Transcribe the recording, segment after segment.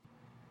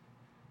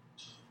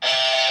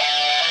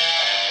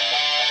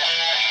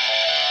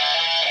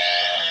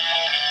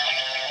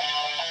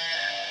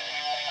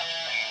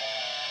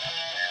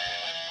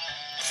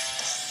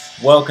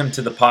Welcome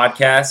to the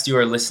podcast. You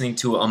are listening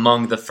to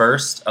Among the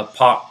First, a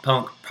pop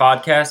punk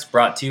podcast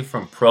brought to you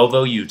from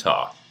Provo,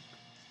 Utah.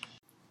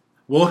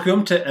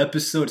 Welcome to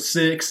episode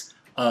 6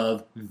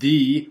 of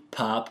the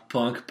Pop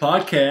Punk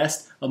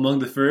Podcast, Among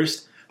the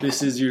First.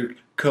 This is your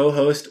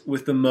co-host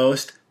with the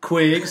most,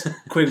 Quigs,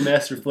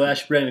 Quigmaster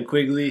Flash, Brandon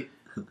Quigley,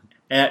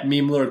 at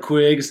MemeLord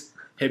Quigs.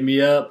 Hit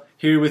me up.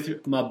 Here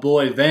with my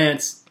boy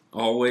Vance.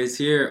 Always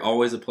here,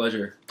 always a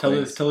pleasure. Tell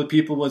the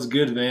people what's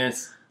good,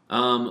 Vance.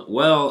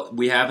 Well,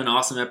 we have an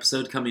awesome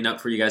episode coming up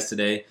for you guys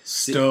today.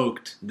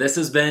 Stoked. This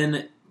has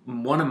been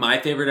one of my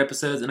favorite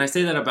episodes, and I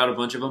say that about a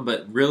bunch of them,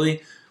 but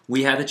really,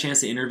 we had the chance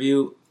to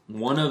interview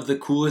one of the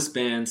coolest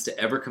bands to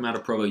ever come out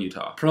of Provo,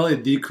 Utah. Probably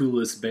the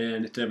coolest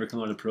band to ever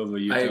come out of Provo,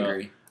 Utah. I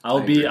agree.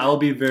 I'll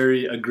be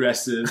very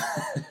aggressive,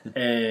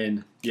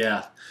 and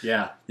yeah.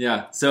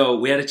 So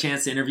we had a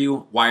chance to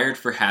interview Wired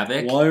for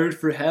Havoc. Wired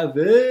for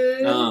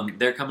Havoc.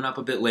 They're coming up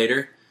a bit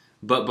later.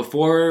 But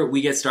before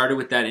we get started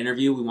with that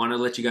interview, we want to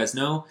let you guys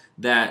know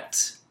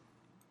that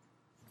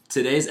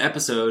today's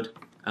episode...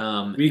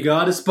 we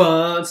got a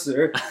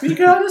sponsor.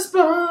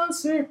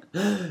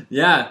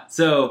 Yeah,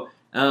 so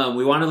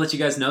we want to let you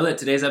guys know that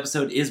today's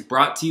episode is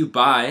brought to you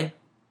by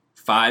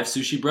Five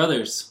Sushi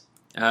Brothers.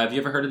 Have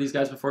you ever heard of these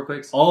guys before,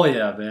 Quicks? Oh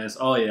yeah, Vance.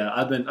 Oh yeah,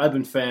 I've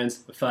been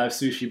fans of Five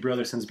Sushi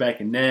Brothers since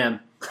back in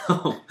Nam.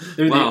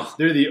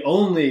 They're the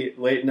only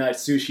late night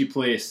sushi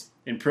place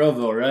in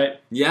Provo, right?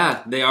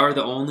 Yeah, they are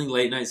the only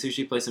late night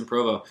sushi place in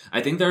Provo.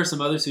 I think there are some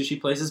other sushi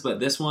places,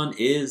 but this one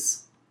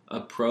is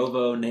a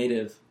Provo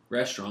native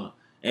restaurant,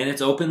 and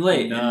it's open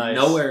late. Nice. And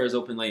nowhere is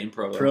open late in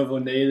Provo. Provo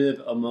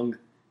native, Among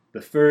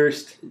the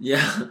First.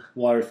 Yeah,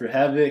 Wired for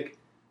Havoc.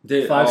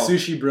 Dude, Five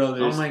Sushi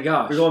Brothers. Oh my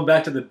gosh, we're going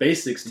back to the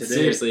basics today.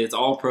 Seriously, it's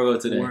all Provo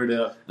today. Word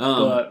up.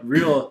 But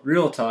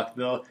real talk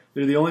though,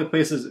 they're the only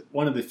places,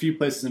 one of the few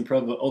places in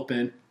Provo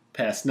open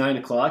past 9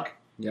 o'clock.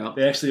 Yeah,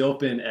 they actually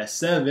open at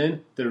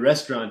 7. The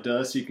restaurant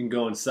does, so you can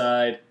go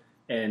inside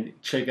and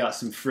check out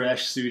some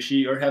fresh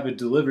sushi or have it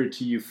delivered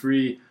to you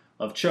free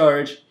of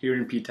charge here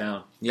in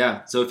P-Town.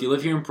 Yeah, so if you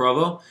live here in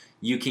Provo,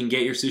 you can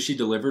get your sushi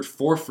delivered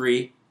for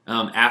free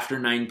after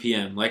 9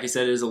 p.m. Like I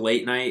said, it is a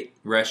late night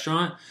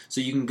restaurant, so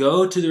you can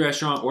go to the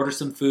restaurant, order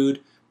some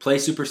food, play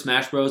Super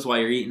Smash Bros. While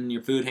you're eating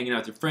your food, hanging out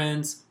with your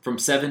friends from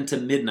 7 to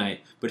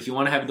midnight. But if you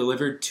want to have it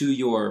delivered to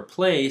your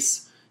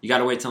place, you got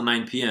to wait till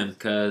 9 p.m.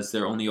 because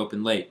they're only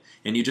open late.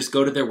 And you just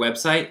go to their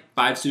website,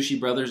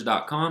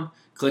 fivesushibrothers.com,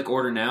 click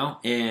order now,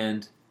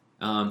 and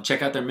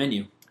check out their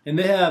menu. And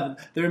they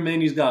have, their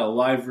menu's got a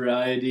wide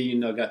variety.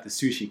 Got the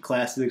sushi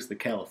classics, the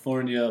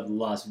California, the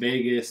Las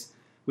Vegas,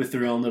 with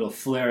their own little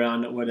flair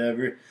on it,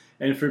 whatever.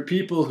 And for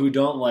people who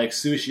don't like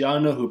sushi, I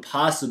don't know who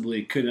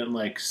possibly couldn't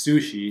like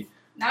sushi.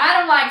 No, I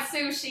don't like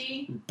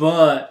sushi.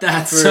 But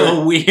that's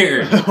so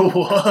weird.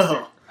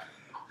 Whoa.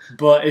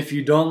 But if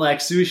you don't like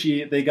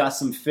sushi, they got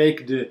some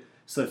fake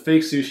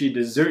sushi,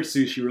 dessert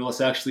sushi roll.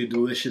 It's actually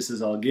delicious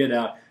as all get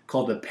out,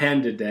 called the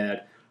Panda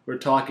Dad. We're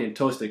talking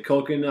toasted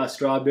coconut,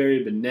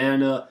 strawberry,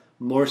 banana,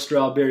 more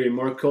strawberry,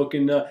 more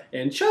coconut,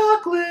 and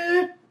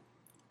chocolate.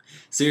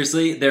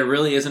 Seriously, there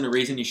really isn't a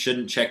reason you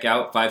shouldn't check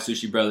out Five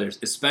Sushi Brothers,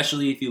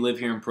 especially if you live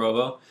here in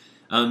Provo.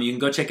 You can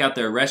go check out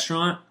their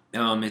restaurant.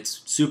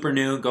 It's super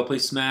new. Go play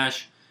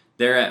Smash.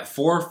 They're at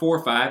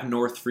 445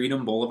 North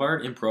Freedom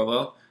Boulevard in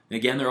Provo. And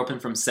again, they're open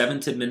from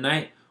 7 to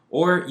midnight,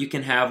 or you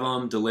can have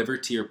them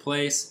delivered to your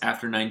place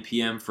after 9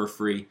 p.m. for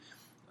free.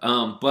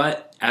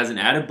 But as an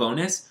added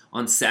bonus,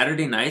 on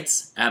Saturday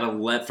nights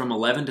from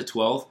 11 to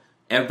 12,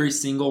 every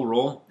single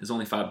roll is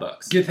only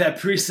 $5. Get that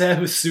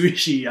pre-Sabbath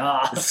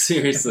sushi,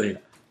 Seriously.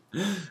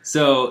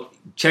 So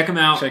check them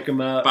out. Check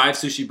them out.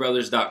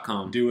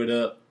 FiveSushiBrothers.com. Do it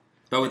up.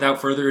 But without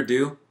further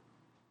ado,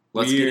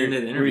 let's get into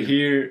the interview. We're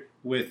here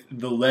with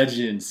the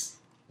legends.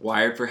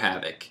 Wired for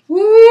Havoc.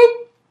 Woo!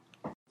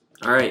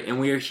 All right, and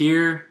we are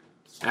here,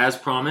 as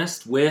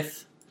promised,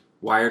 with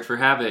Wired for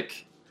Havoc.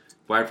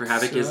 Wired for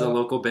Havoc is a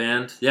local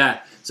band.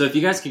 Yeah, so if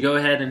you guys could go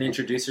ahead and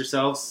introduce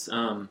yourselves,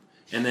 and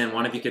then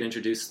one of you could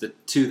introduce the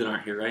two that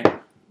aren't here,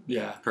 right?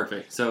 Yeah.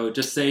 Perfect. So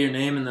just say your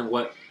name and then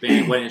what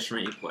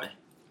instrument you play.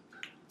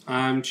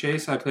 I'm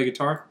Chase. I play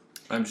guitar.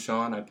 I'm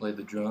Sean. I play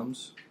the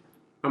drums.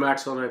 I'm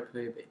Axel, and I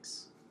play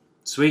bass.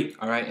 Sweet.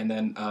 All right, and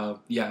then,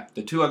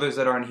 the two others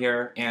that aren't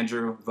here,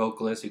 Andrew,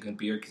 vocalist, who couldn't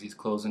be here because he's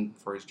closing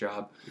for his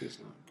job. He's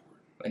not.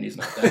 And he's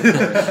not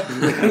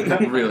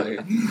that really.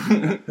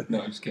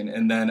 No, I'm just kidding.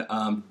 And then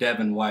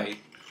Devin White.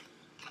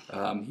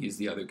 He's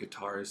the other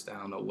guitarist. I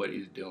don't know what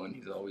he's doing.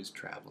 He's always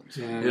traveling.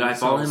 Yeah, Dude, I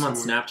follow him on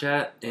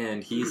Snapchat,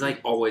 and he's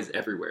like always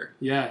everywhere.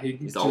 Yeah,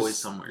 he's always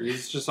somewhere.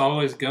 He's just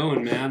always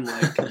going, man.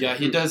 Like, yeah,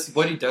 he does.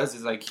 What he does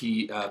is like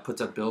he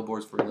puts up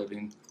billboards for a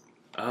living.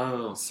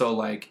 Oh. So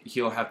like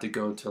he'll have to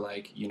go to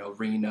like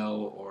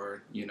Reno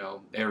or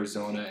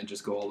Arizona and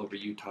just go all over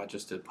Utah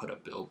just to put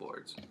up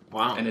billboards.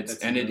 Wow. And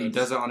he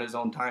does it on his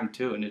own time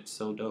too, and it's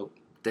so dope.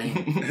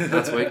 Dang,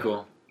 that's way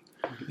cool.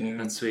 Yeah,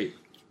 that's sweet.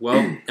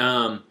 Well,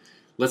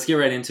 let's get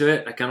right into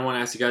it. I kind of want to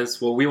ask you guys.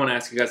 Well, we want to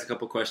ask you guys a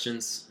couple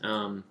questions.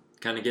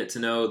 Kind of get to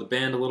know the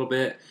band a little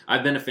bit.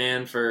 I've been a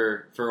fan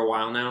for a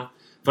while now.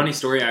 Funny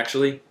story,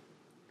 actually.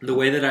 the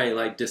way that I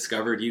like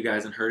discovered you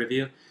guys and heard of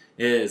you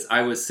is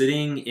I was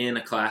sitting in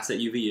a class at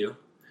UVU,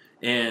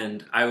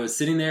 and I was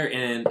sitting there,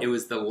 and it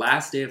was the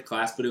last day of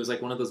class, but it was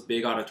like one of those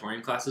big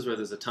auditorium classes where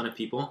there's a ton of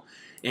people,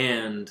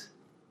 and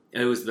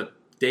it was the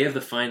day of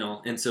the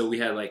final, and so we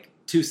had like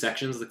 2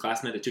 sections of the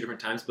class met at 2 different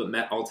times, but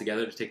met all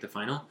together to take the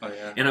final. Oh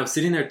yeah. And I was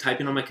sitting there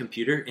typing on my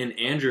computer, and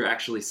Andrew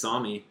actually saw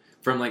me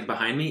from like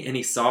behind me, and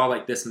he saw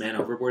like this Man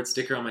Overboard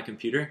sticker on my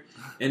computer,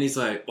 and he's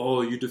like,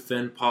 "Oh, you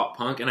defend pop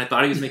punk," and I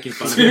thought he was making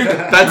fun of me.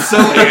 That's so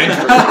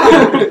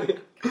Andrew.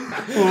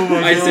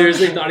 I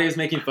seriously thought he was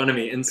making fun of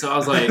me, and so I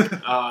was like,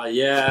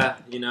 "Yeah,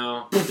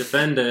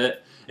 defend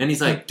it." And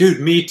he's like, "Dude,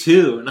 me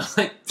too." And I was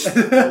like,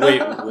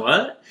 "Wait,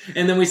 what?"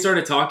 And then we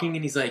started talking,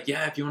 and he's like,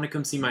 "Yeah, if you want to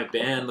come see my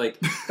band, like,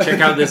 check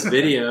out this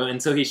video."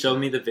 And so he showed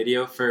me the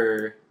video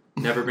for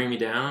Never Bring Me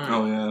Down.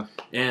 Oh yeah.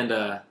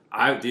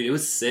 And dude, it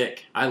was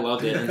sick. I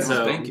loved it. And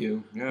so thank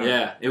you.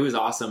 yeah, it was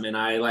awesome. And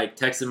I like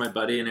texted my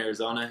buddy in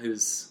Arizona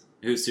who's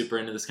super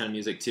into this kind of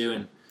music too,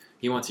 and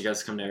he wants you guys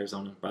to come to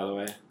Arizona, by the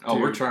way. Oh,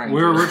 Dude, we're trying.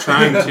 We're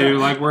trying to.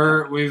 Like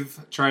we've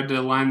tried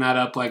to line that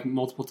up like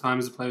multiple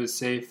times to play with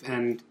Safe,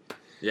 and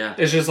Yeah,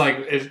 it's just like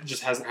it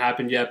just hasn't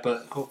happened yet,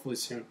 but hopefully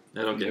soon.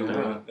 that'll get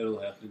there. Yeah.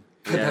 It'll happen.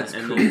 Yeah, That's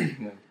and cool. then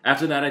Yeah.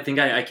 after that, I think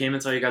I came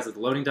and saw you guys at the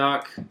loading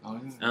dock, Oh,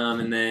 yeah.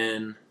 and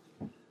then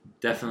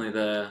definitely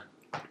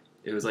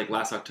it was like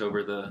last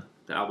October the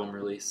album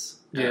release.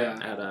 Yeah.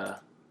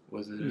 At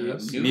Was it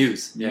Muse?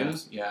 Muse. Yeah,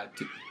 Muse? Yeah.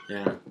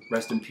 yeah.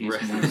 Rest in peace,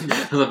 Rest- Muse.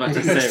 I was about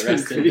to say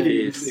rest in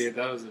peace. Dude,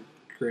 that was a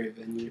great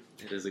venue.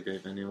 It is a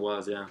great venue. It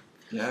was, yeah.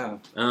 Yeah.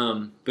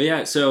 But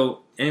yeah,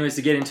 so anyways,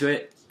 to get into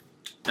it,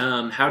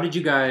 how did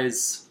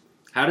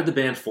the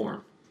band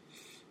form?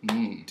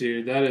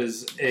 Dude, that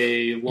is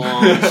a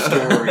long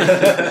story.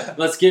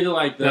 Let's give it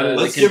like the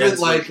Let's give it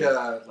condensed like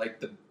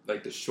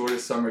version. the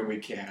shortest summary we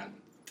can.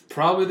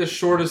 Probably the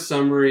shortest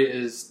summary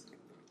is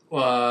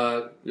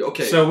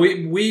Okay. so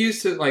we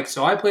used to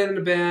so I played in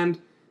a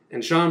band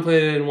and Sean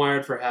played in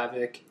Wired for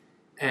Havoc,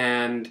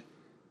 and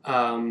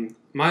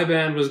my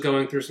band was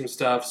going through some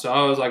stuff, so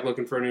I was like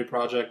looking for a new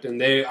project,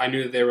 and I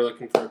knew that they were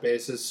looking for a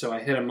bassist, so I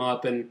hit them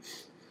up, and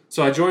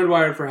so I joined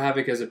Wired for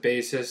Havoc as a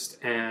bassist,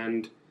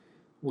 and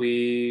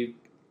we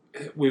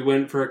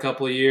went for a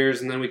couple of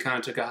years, and then we kind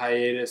of took a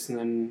hiatus, and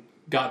then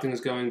got things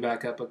going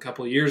back up a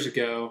couple of years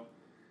ago,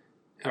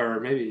 or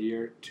maybe a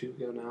year or 2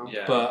 ago now.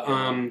 Yeah. But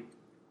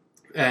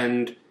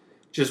and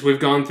just we've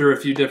gone through a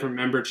few different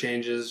member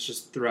changes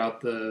just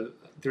throughout the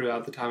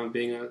time of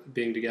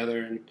being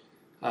together, and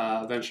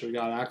eventually we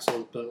got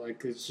Axel. But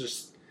like it's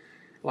just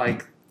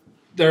like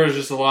there was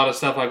just a lot of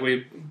stuff. Like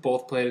we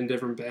both played in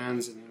different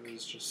bands, and it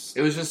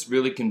was just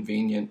really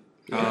convenient.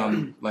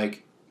 Yeah.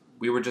 Like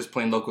we were just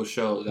playing local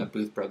shows at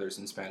Booth Brothers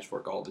in Spanish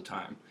Fork all the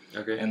time,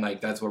 Okay. and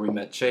like that's where we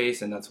met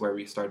Chase, and that's where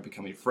we started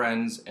becoming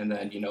friends. And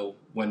then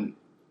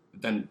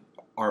then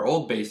our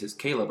old bassist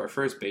Caleb, our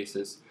first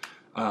bassist.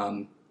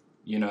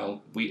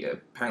 We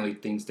apparently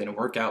things didn't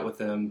work out with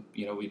him.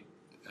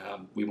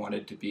 We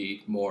wanted to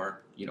be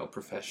more,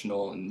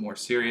 professional and more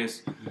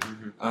serious.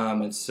 Mm-hmm.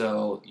 And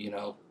so,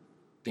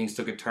 things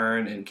took a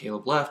turn and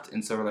Caleb left.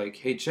 And so we're like,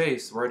 hey,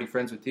 Chase, we're already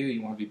friends with you.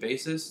 You want to be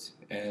bassist?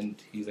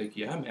 And he's like,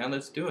 yeah, man,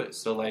 let's do it.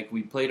 So like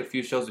we played a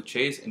few shows with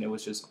Chase and it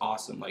was just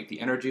awesome. Like the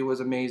energy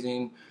was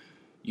amazing.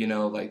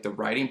 Like the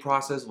writing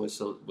process was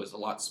a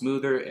lot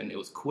smoother and it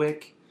was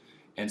quick.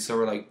 And so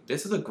we're like,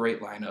 this is a great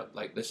lineup.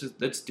 Like,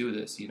 let's do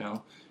this,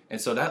 And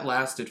so that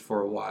lasted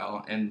for a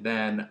while. And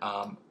then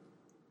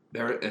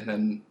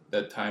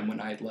the time when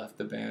I left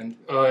the band,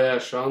 oh yeah,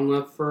 Sean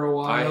left for a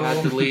while. I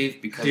had to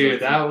leave because Dude,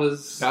 that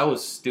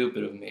was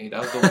stupid of me. That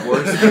was the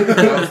worst.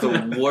 That was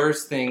the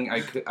worst thing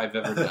I've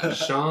ever done.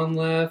 Sean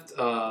left.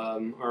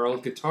 Our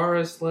old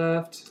guitarist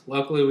left.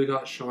 Luckily, we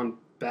got Sean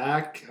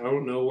back. I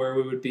don't know where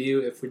we would be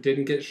if we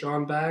didn't get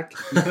Sean back.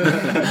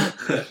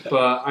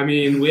 But I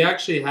mean, we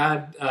actually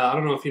had. I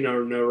don't know if you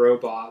know No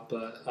Robot,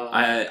 but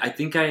I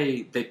think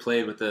they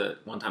played with the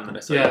one time that I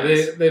saw. yeah, you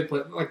guys. they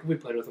played we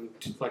played with them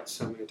like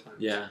so many times.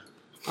 Yeah.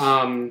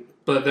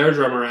 But their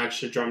drummer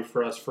actually drummed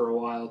for us for a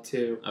while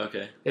too.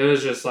 Okay. It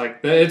was just like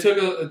it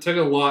took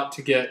a lot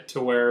to get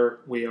to where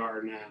we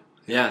are now.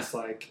 Yeah. It's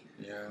like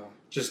Yeah.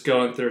 just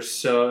going through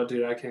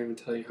dude, I can't even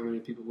tell you how many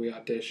people we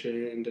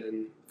auditioned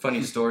and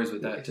Funny stories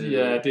with that too.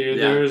 yeah, dude,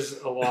 Yeah.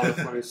 there's a lot of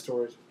funny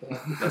stories with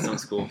that. That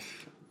sounds cool.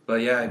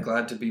 But yeah,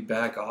 glad to be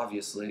back,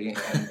 obviously.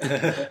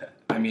 And,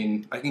 I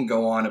mean, I can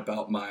go on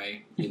about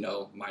my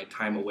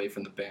time away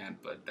from the band,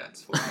 but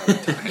that's for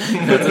another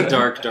time. That's a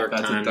dark That's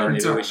a time. dark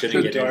Maybe time. we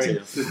shouldn't get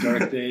into. The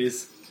dark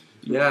days.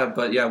 Yeah,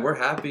 but yeah, we're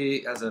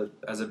happy as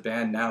a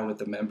band now with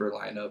the member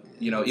lineup.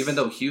 Even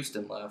though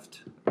Houston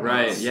left.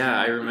 Right. Yeah,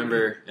 I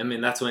remember. I mean,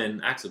 that's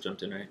when Axel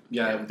jumped in, right?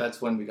 Yeah,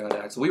 that's when we got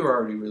Axel. We were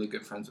already really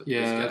good friends with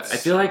Yeah, this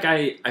I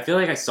guy. feel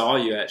like I saw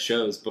you at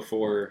shows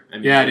before. I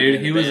mean, Yeah, you were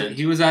dude, in the band.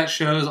 he was at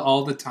shows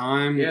all the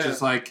time, Yeah.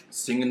 just like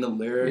Singing the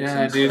lyrics.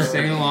 yeah, and dude, stuff.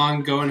 singing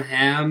along, going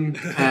ham,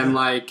 and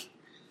I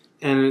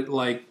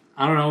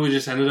don't know, we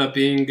just ended up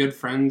being good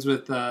friends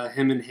with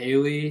him and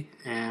Haley,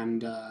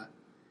 and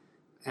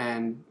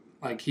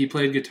like he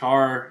played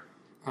guitar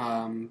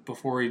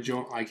before he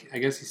joined. Like, I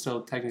guess he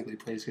still technically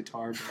plays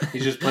guitar, but he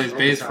just plays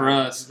bass for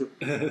us.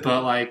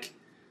 But like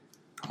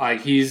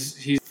he's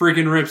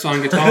freaking rips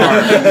on guitar.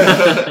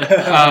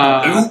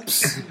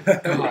 Oops.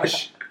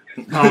 Gosh.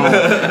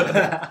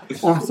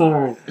 I'm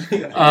sorry.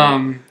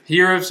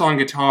 He rips on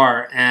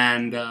guitar,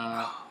 and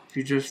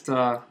he just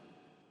But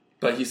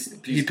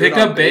he's he good picked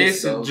on up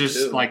bass though, just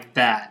too. like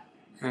that,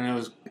 and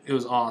it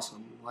was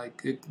awesome.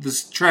 Like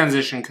this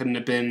transition couldn't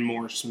have been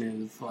more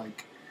smooth.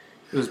 Like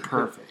it was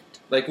perfect.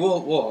 Like we'll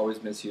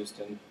always miss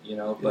Houston, you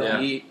know.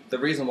 But Yeah. the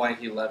reason why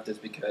he left is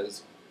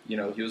because he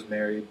was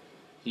married.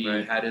 He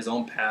Right. had his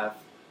own path,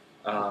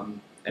 and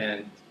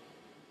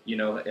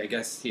I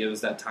guess it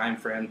was that time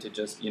for him to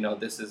just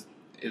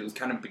it was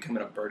kind of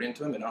becoming a burden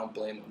to him, and I don't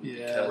blame him.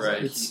 Yeah, because,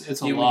 right.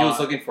 It's a he lot. was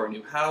looking for a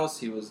new house.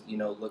 He was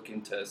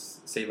looking to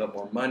save up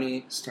more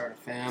money, Start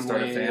a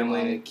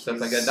family. like, stuff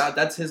like he's that.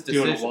 That's his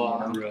doing a decision.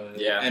 lot. Right.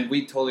 Yeah. And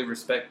we totally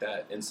respect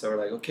that. And so we're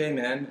like, okay,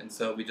 man. And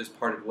so we just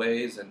parted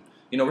ways, and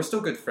we're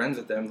still good friends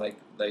with them. Like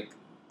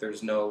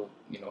there's no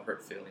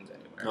hurt feelings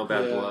anywhere. No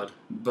bad Yeah. blood.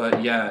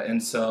 But yeah,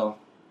 and so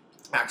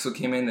Axel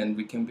came in, and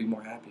we can be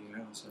more happy,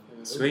 So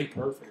Sweet.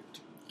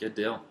 Perfect. Good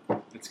deal.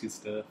 That's good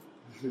stuff.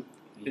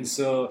 And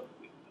so,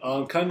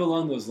 kind of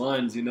along those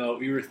lines,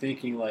 we were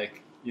thinking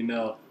like,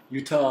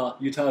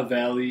 Utah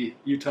Valley,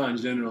 Utah in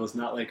general is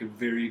not like a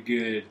very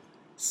good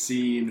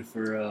scene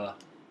for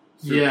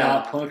Yeah.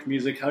 pop punk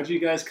music. How'd you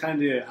guys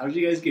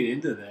get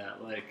into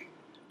that? Like,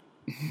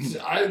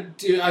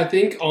 I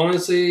think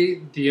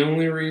honestly the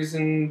only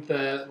reason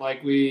that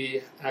like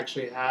we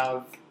actually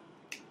have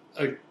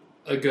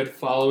a good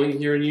following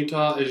here in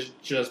Utah is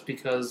just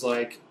because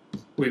like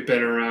we've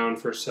been around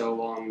for so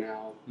long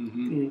now.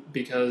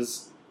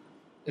 Because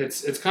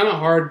it's kind of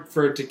hard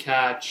for it to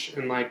catch,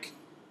 and like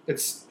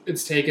it's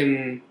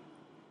taken.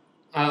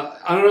 I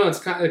don't know.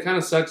 It kind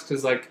of sucks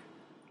because like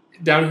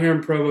down here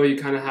in Provo, you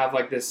kind of have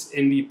like this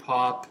indie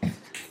pop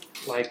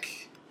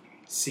like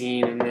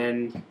scene, and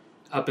then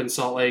up in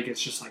Salt Lake,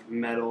 it's just like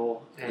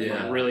metal and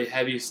Yeah. like really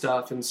heavy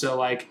stuff, and so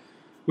like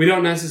we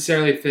don't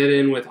necessarily fit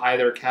in with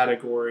either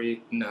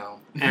category, no.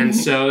 and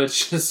so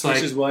it's just like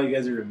which is why you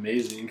guys are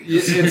amazing.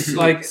 it's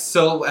like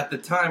So at the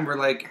time, we're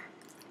like,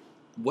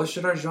 what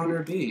should our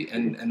genre be?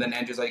 And then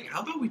Andrew's like,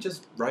 how about we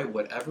just write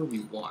whatever we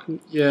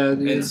want? yeah.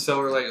 And so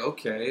we're like,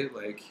 okay,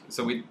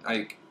 so we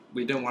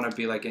didn't want to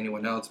be like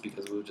anyone else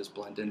because we would just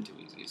blend in too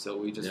easy. So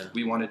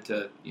we wanted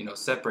to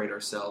separate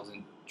ourselves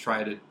and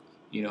try to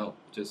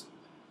just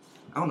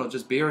I don't know,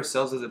 just be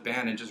ourselves as a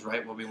band and just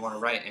write what we want to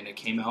write. And it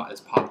came out as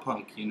pop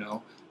punk,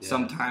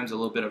 Sometimes a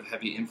little bit of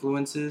heavy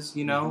influences,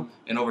 and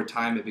over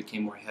time it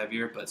became more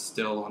heavier, but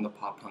still on the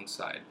pop punk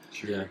side.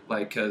 Yeah.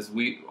 Like, because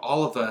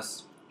all of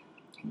us,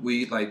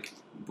 we're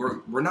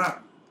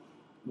not,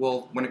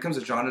 well, when it comes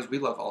to genres, we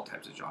love all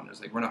types of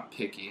genres. Like, we're not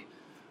picky,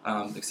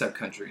 except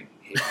country.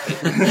 I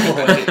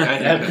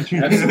hate country.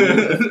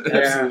 Absolutely.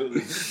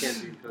 Absolutely.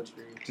 Can't do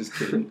country. Just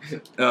kidding.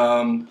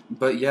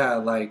 But yeah,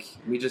 like,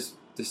 we just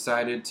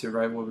decided to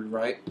write what we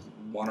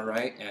want to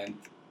write, and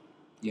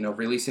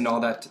releasing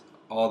all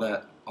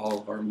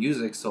of our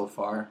music so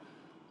far,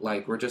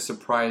 like, we're just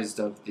surprised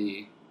of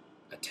the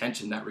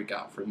attention that we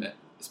got from it,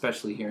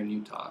 especially here in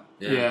Utah.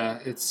 Yeah,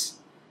 it's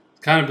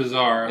kind of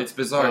bizarre. It's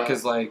bizarre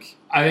because like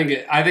I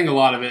think a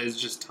lot of it is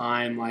just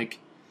time. Like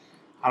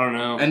I don't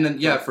know. and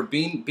then for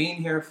being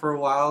here for a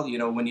while,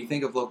 when you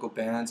think of local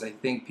bands, I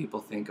think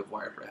people think of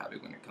Wired for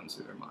Havoc when it comes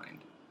to their mind.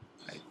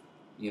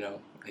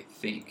 I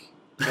think.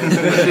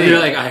 You're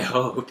like, I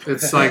hope.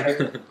 It's like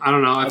I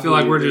don't know. I feel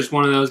like we're believe it. just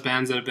one of those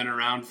bands that have been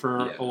around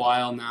for Yeah. a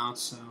while now.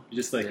 So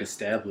You're just like Yeah.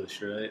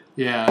 established, right?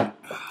 yeah,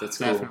 That's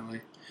cool.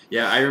 definitely.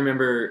 Yeah, I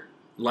remember,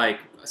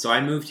 so I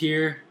moved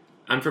here.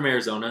 I'm from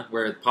Arizona,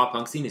 where the pop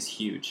punk scene is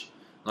huge.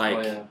 Like,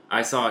 Oh, yeah.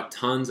 I saw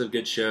tons of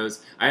good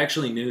shows. I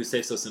actually knew who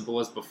Safe So Simple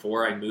was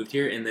before I moved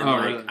here, and then, Oh,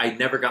 really? I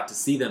never got to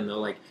see them, though.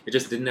 Like, it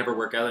just didn't ever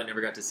work out. I never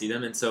got to see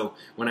them, and so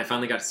when I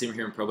finally got to see them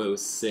here in Provo, it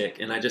was sick.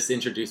 And I just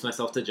introduced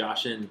myself to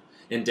Josh and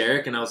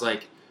Derek, and I was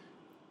like,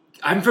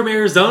 I'm from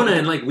Arizona,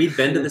 and, like, we'd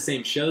been to the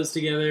same shows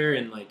together,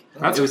 and, like,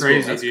 That's it was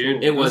crazy, cool. That's dude.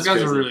 cool. It was Those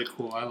guys crazy. are really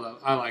cool.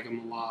 I like them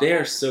a lot. They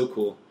are so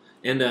cool.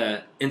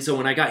 And so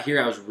when I got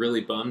here, I was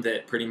really bummed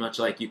that pretty much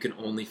like you can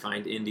only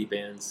find indie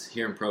bands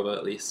here in Provo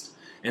at least.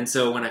 And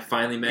so when I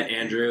finally met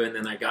Andrew and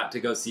then I got to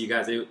go see you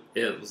guys,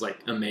 it was like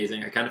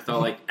amazing. I kind of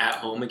felt like at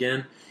home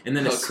again. And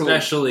then Oh, cool.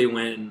 especially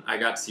when I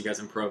got to see you guys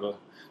in Provo,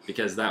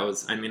 because that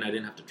was, I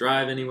didn't have to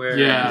drive anywhere.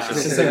 Yeah. It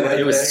was, Just like right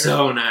it was there.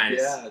 so nice.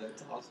 Yeah,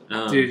 that's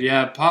awesome. Dude,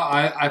 yeah,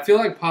 I feel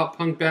like pop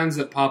punk bands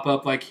that pop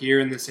up like here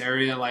in this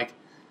area, like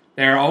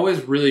they're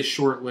always really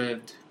short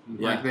lived.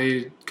 Yeah. Like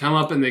they come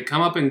up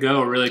and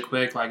go really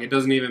quick. Like it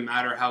doesn't even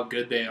matter how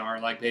good they are.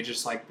 Like they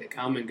just like they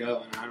come and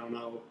go, and I don't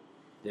know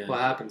Yeah. what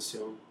happens to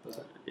them.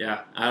 But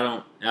Yeah, I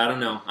don't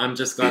know. I'm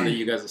just glad that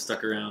you guys have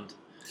stuck around.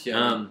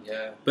 Yeah.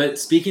 But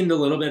speaking a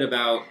little bit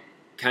about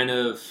kind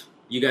of,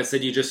 you guys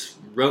said you just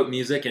wrote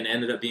music and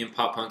ended up being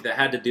pop punk. That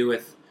had to do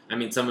with,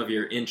 some of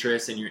your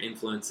interests and your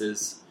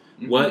influences.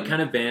 Mhm. What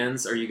kind of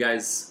bands are you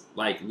guys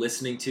like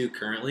listening to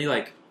currently?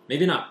 Like,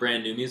 maybe not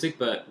brand new music,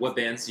 but what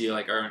bands do you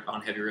like are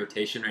on heavy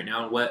rotation right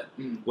now? And what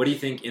do you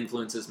think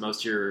influences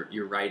most your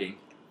writing?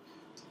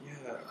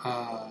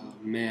 Yeah.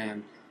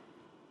 Man.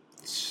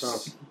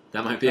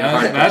 That might be a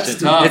hard That's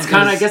question. tough, It's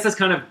kind of, I 'cause- guess that's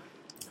kind of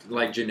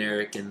like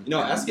generic and You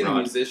know, and asking a broad.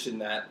 musician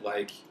that,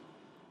 like,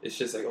 it's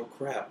just like, oh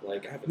crap,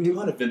 like, I have a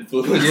ton of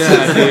influences.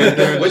 Yeah, dude.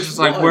 They're Which just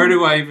like, one? where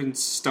do I even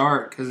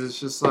start? Because it's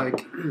just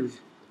like,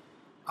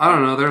 I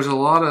don't know. There's a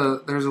lot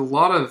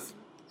of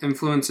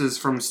influences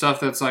from stuff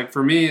that's like,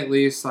 for me at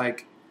least,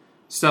 like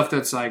stuff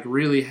that's like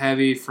really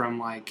heavy, from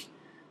like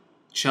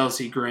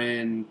Chelsea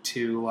Grin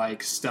to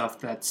like stuff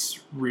that's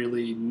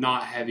really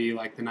not heavy,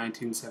 like the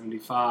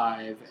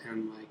 1975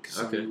 and like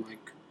some Okay.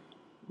 like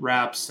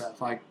rap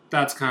stuff. Like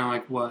that's kind of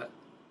like what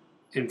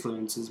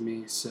influences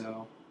me.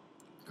 So.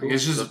 Cool. Like,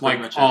 it's So just pretty like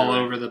much all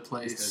everywhere. over the It's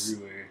place.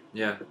 everywhere.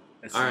 Yeah.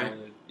 That's All right.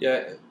 solid.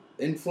 Yeah,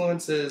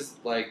 influences,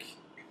 like,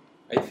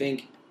 I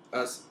think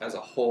us as a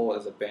whole,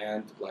 as a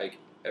band, like,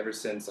 ever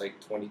since,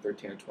 like,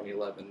 2013 or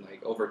 2011,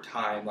 like, over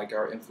time, like,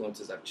 our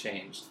influences have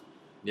changed.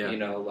 Yeah. You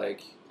know,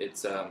 like,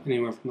 it's,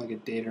 Anywhere from like A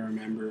Day to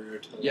Remember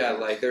to yeah,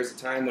 like, there's a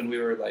time when we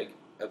were, like,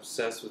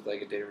 obsessed with,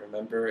 like, A Day to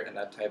Remember and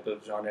that type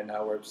of genre.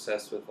 Now we're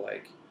obsessed with,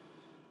 like,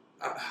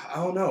 I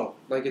don't know.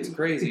 Like, it's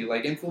crazy.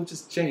 Like,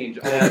 influences change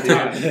all Yeah, the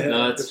time. dude.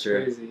 No, that's It's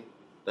true. crazy.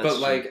 That's But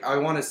true. like, I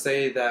want to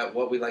say that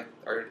what we like,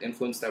 our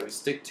influence that we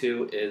stick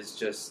to is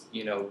just,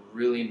 you know,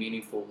 really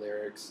meaningful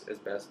lyrics as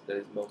best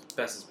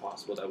as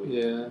possible that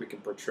we Yeah. we can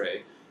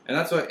portray, and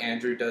that's what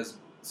Andrew does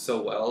so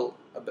well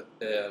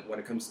when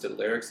it comes to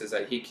lyrics, is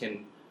that he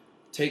can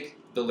take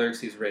the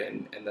lyrics he's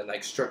written and then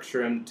like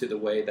structure them to the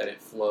way that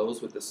it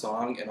flows with the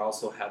song, and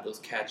also have those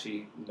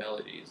catchy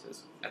melodies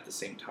at the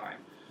same time.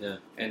 Yeah.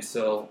 And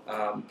so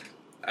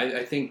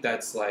I think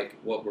that's like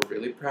what we're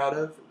really proud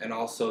of, and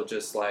also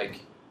just like.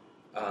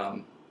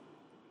 I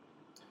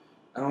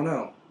don't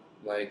know.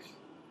 Like,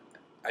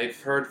 I've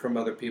heard from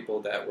other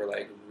people that were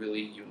like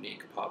really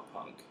unique pop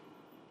punk,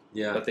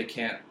 yeah. but they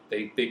can't.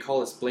 They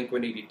call us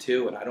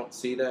Blink-182, and I don't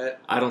see that.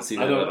 I don't see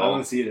I that at don't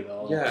all. see it at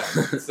all. Yeah,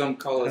 some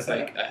call us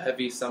like a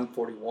heavy Sum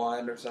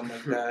 41 or something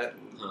like that.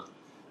 And, Huh.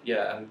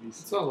 Yeah,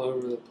 It's all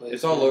over the place.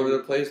 it's all over the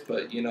place.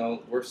 But you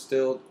know, we're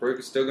still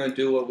going to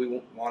do what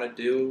we want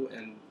to do,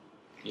 and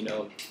you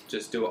know,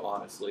 just do it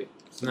honestly.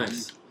 So,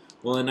 Nice.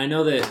 Well, and I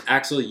know that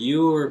Axel,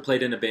 you were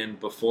played in a band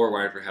before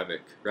Wired for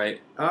Havoc,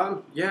 right?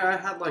 Yeah, I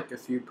had like a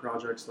few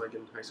projects like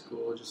in high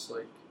school, just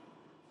like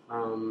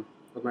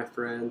with my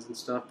friends and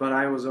stuff. But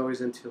I was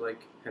always into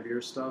like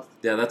heavier stuff.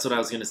 Yeah, that's what I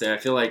was gonna say. I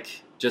feel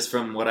like just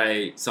from what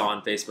I saw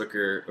on Facebook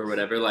or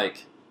whatever,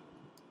 like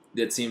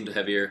it seemed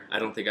heavier. I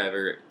don't think I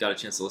ever got a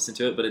chance to listen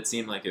to it, but it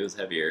seemed like it was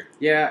heavier.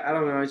 Yeah, I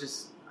don't know.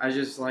 I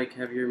just like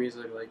heavier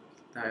music, like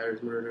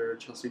Diaries Murder,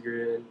 Chelsea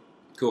Grin.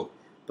 Cool.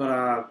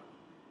 But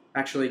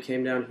actually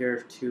came down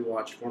here to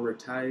watch Former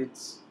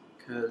Tides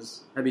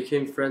because I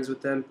became friends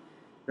with them.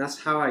 That's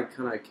how I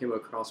kind of came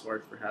across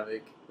Wired for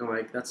Havoc. And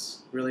like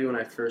that's really when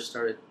I first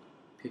started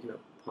picking up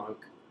punk.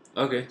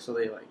 Okay. So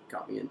they like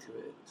got me into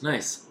it.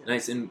 Nice.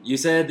 Nice. And you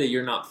said that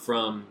you're not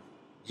from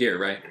here,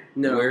 right?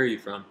 No, Where are you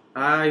from?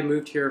 I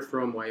moved here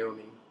from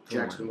Wyoming, From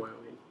Jackson,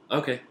 Wyoming.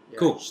 Okay. Yeah,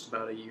 Cool. Just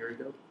about a year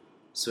ago.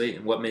 Sweet.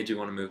 And what made you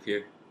want to move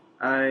here?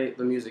 The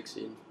music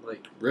scene,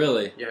 like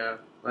Really? yeah,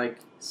 like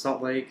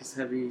Salt Lake is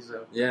heavy,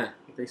 so Yeah.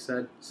 like they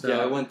said. So yeah,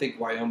 I wouldn't think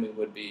Wyoming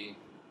would be.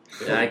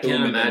 Yeah, I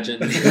can't booming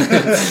imagine. in-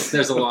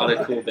 There's a lot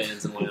of cool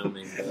bands in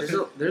Wyoming.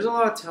 But. there's a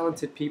lot of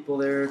talented people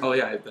there. Oh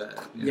yeah, I bet.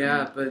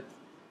 Yeah, but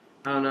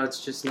I don't know.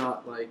 It's just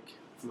not like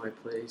my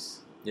place.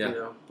 Yeah. You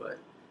know, but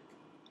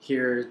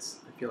here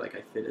I feel like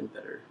I fit in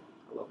better.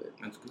 I love it.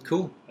 That's cool.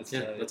 Cool. That's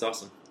Yeah, tight. that's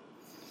awesome.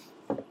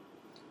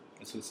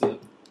 That's what's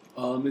up.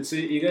 And so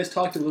you guys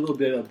talked a little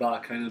bit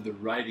about kind of the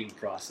writing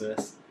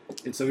process,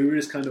 and so we were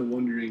just kind of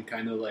wondering,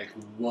 kind of like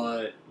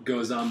what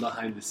goes on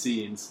behind the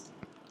scenes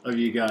of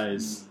you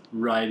guys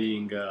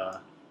writing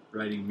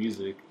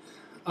music.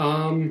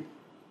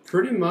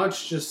 Pretty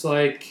much just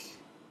like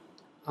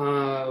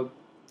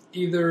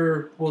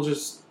either we'll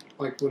just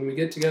like when we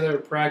get together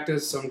at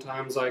practice,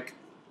 sometimes like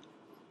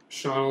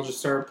Sean will just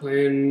start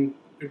playing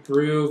a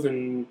groove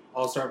and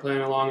I'll start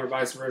playing along, or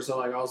vice versa.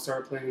 Like I'll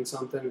start playing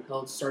something and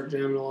he'll start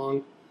jamming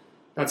along.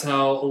 That's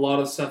how a lot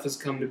of stuff has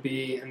come to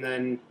be. And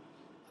then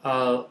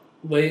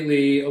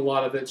lately, a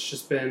lot of it's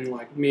just been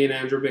like me and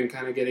Andrew have been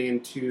kind of getting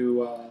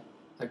into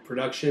like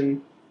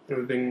production,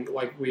 and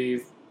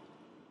we've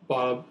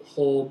bought a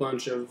whole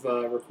bunch of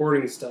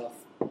recording stuff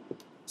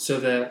so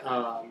that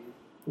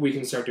we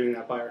can start doing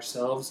that by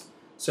ourselves.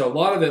 So a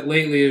lot of it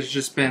lately has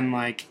just been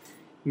like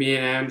me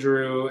and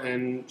Andrew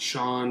and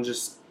Sean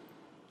just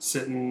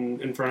sitting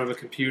in front of a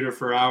computer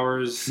for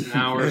hours and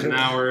hours and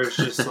hours,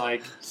 just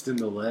like Just in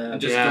the lab.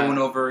 And just Yeah. going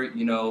over,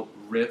 you know,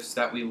 riffs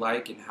that we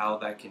like and how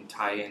that can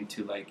tie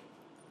into like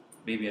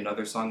maybe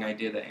another song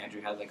idea that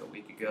Andrew had like a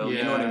week ago.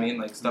 You know what I Yeah. mean?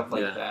 Like stuff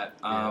like Yeah. that.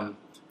 Yeah.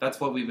 That's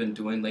what we've been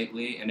doing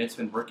lately, and it's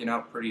been working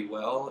out pretty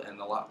well and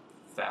a lot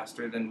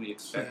faster than we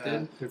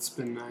expected. it's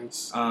been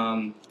nice.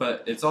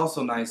 But it's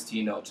also nice to,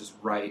 you know, just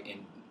write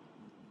and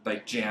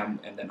like jam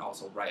and then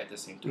also write at the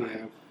same time.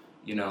 Yeah.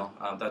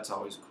 That's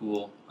always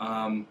cool.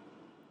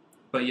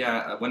 But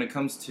yeah, when it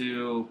comes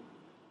to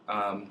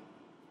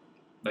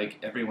like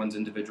everyone's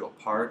individual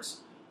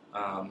parts,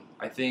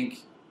 I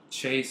think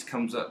Chase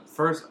comes up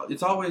first.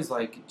 It's always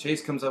like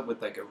Chase comes up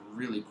with like a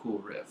really cool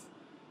riff,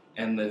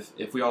 and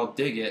if we all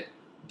dig it,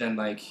 then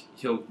like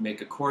he'll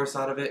make a chorus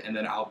out of it, and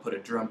then I'll put a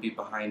drum beat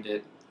behind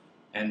it,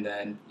 and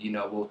then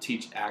we'll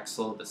teach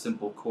Axel the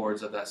simple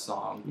chords of that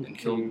song, and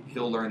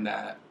he'll learn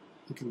that.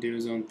 He can do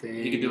his own thing.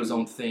 He can do his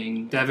own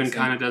thing. Devin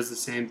kind of does the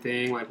same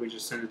thing. Like we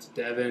just send it to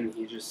Devin.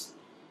 He just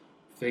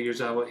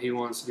figures out what he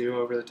wants to do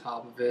over the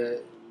top of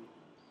it.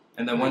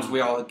 And then once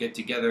we all get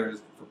together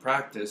for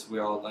practice, we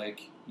all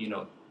like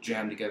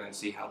jam together and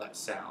see how that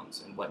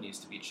sounds and what needs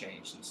to be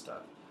changed and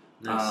stuff.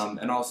 Nice.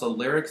 And also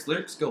lyrics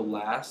go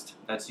last.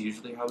 That's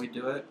usually how we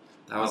do it.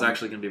 That was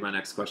actually going to be my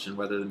next question,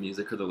 whether the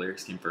music or the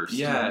lyrics came first.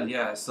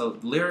 Yeah. So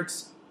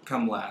lyrics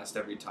come last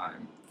every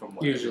time. From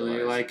what Usually, I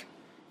realize.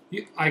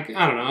 I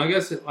don't know. I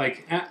guess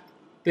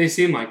they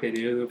seem like they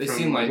do. They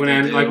seem like when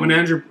they do. Like when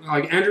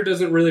Andrew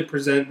doesn't really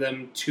present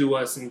them to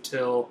us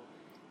until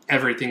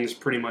everything's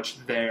pretty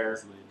much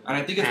there. And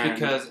I think it's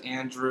because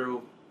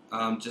Andrew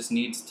just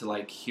needs to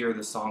like hear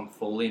the song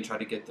fully and try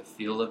to get the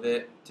feel of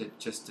it to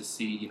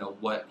see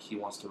what he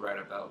wants to write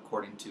about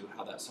according to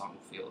how that song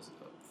feels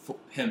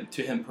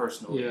to him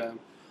personally. Yeah.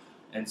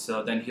 And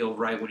so then he'll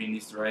write what he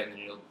needs to write, and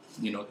then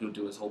he'll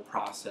do his whole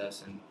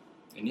process, and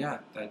yeah,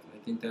 I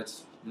think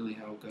that's really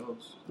how it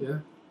goes. Yeah.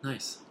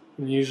 Nice.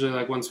 And usually,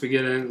 like once we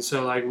get in,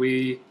 so like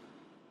we'll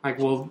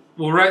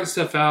write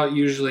stuff out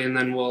usually, and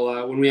then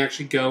we'll when we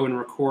actually go and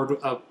record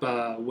up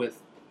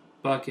with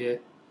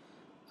Bucket.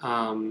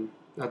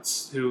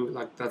 That's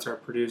our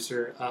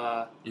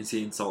producer. Is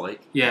he in Salt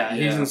Lake? Yeah,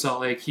 he's in Salt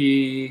Lake.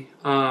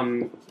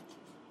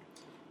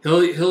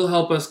 He'll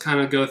help us kind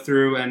of go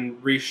through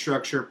and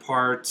restructure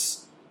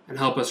parts and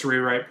help us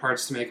rewrite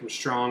parts to make them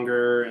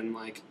stronger, and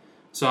like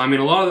so. I mean,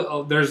 a lot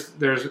of there's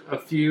a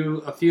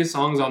few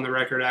songs on the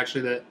record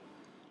actually that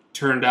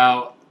turned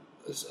out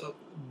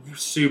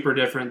super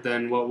different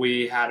than what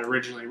we had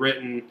originally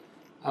written.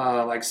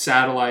 Like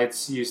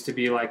Satellites used to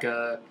be like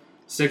a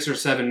 6 or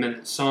 7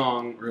 minute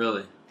song.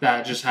 Really?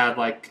 That just had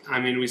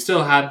we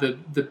still had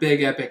the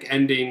big epic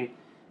ending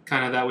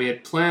kind of that we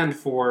had planned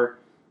for,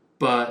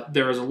 but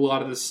there was a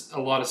lot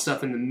of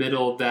stuff in the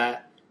middle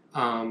that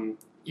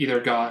either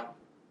got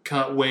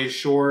cut way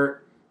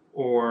short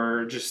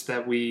or just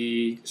that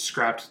we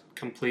scrapped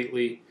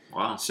completely.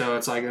 Wow. So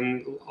it's like,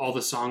 and all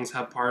the songs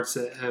have parts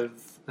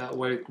that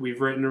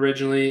we've written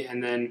originally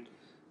and then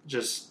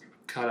just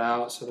cut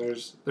out. So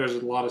there's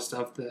a lot of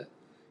stuff that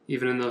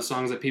even in those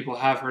songs that people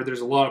have heard, there's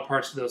a lot of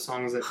parts of those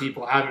songs that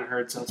people haven't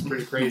heard. So it's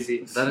pretty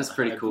crazy. That is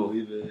pretty cool.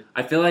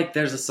 I feel like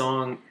there's a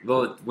song.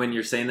 Well, when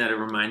you're saying that, it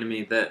reminded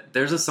me that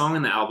there's a song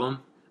in the album.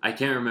 I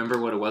can't remember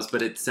what it was,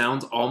 but it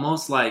sounds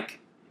almost like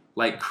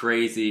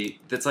crazy.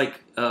 That's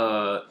like an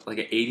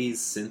 80s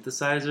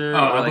synthesizer.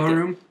 Oh, or Elbow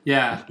Room?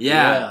 Yeah.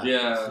 Yeah.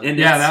 Yeah. And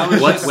that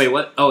was what? just- Wait,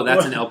 what? Oh,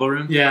 that's an Elbow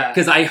Room? Yeah.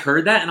 Because I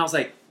heard that and I was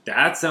like,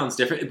 that sounds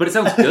different, but it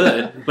sounds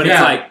good. But Yeah.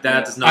 it's like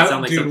that does not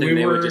sound like Dude, something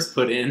they would just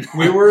put in.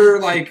 We were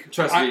like,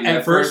 Trust me,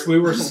 at first we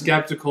were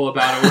skeptical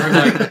about it. We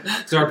were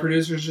like, so our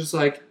producer's just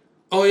like,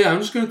 oh yeah, I'm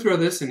just gonna throw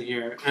this in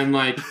here, and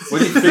like, What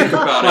do you think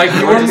about Like,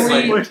 it? We're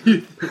just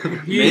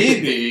normally-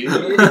 maybe.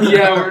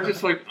 yeah, we're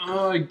just like,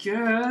 oh, I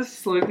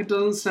guess like it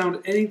doesn't sound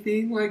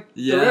anything like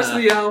the rest of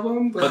the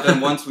album, But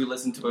then once we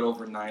listened to it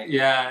overnight,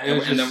 yeah, it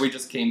was and then just- we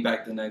just came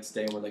back the next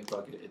day and we're like,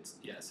 Bucket, it's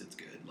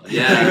good. Like,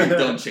 Yeah.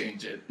 don't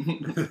change it.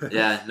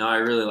 Yeah, no, I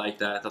really like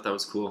that. I thought that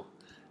was cool.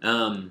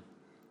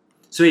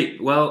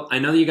 Sweet. Well, I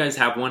know that you guys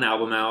have one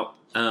album out,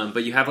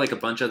 but you have like a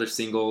bunch of other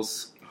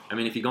singles. I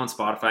mean, if you go on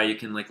Spotify, you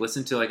can like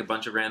listen to like a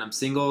bunch of random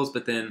singles,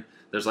 but then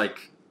there's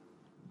like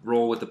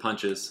Roll with the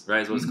Punches,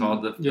 right? Is what it's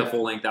called. The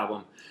full length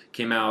album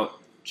came out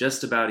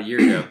just about a year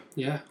ago.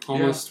 yeah,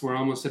 almost. We're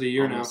almost at a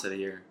year Almost at a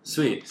year.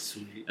 Sweet.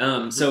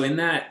 So in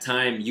that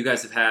time, you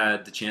guys have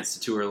had the chance to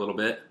tour a little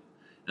bit,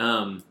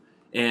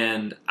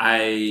 and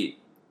I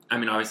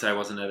mean, obviously, I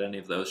wasn't at any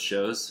of those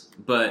shows,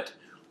 but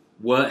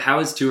how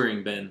has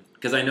touring been?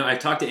 Because I know I've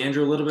talked to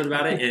Andrew a little bit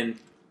about it, and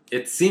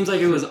it seems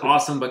like it was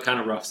awesome, but kind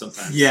of rough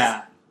sometimes. now.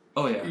 Yeah,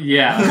 Oh yeah.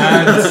 yeah.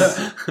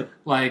 That's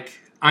like,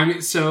 I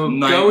mean, so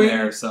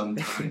Nightmare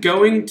sometimes.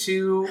 going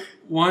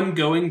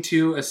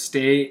to a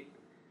state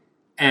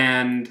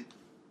and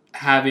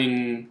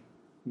having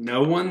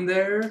no one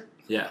there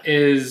Yeah.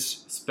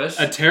 is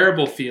Especially a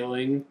terrible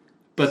feeling,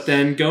 but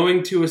then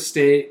going to a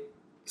state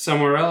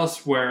somewhere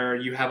else where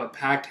you have a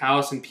packed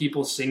house and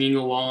people singing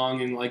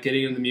along and like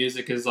getting into the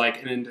music is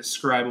like an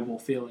indescribable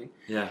feeling.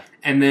 Yeah.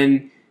 And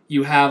then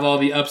you have all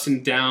the ups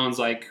and downs,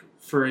 like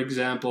for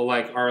example,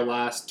 like our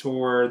last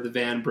tour, the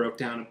van broke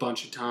down a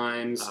bunch of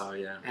times. Oh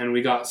yeah. And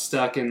we got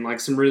stuck in like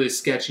some really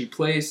sketchy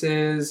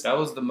places. that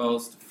was the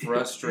most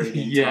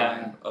frustrating Yeah.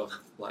 time of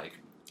like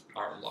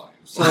our lives.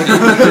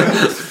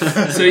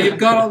 So you've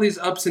got all these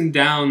ups and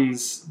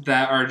downs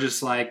that are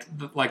just like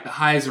the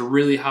highs are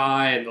really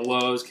high and the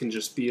lows can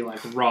just be like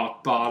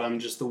rock bottom,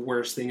 just the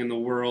worst thing in the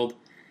world.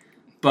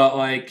 But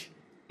like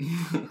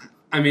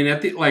I mean,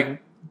 at the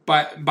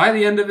by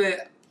the end of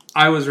it,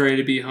 I was ready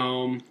to be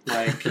home.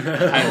 Like,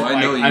 I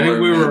know you I think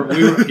were,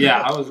 we were. Yeah,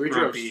 I was We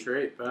drove grumpy.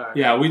 straight back.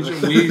 Yeah,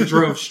 we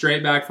drove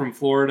straight back from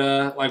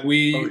Florida. Like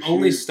we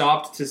only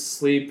stopped to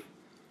sleep.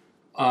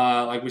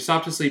 We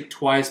stopped to sleep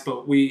twice,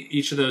 but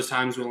each of those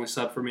times we only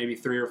slept for maybe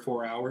 3 or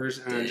 4 hours,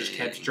 and then just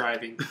kept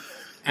driving.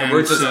 And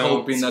we're just so-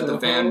 hoping that the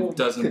van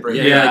doesn't break.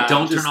 Yeah, Yeah,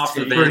 don't turn just off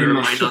the take- van pretty or it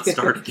much. might not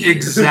start again.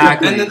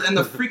 Exactly. And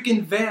the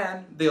freaking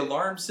van, the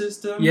alarm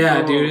system.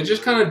 Yeah, Oh, dude, it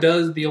just man. kind of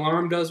does. The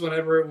alarm does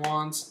whatever it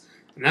wants,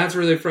 and that's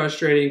really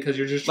frustrating because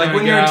you're just Like trying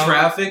when to you're get in out.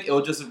 traffic,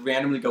 it'll just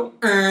randomly go,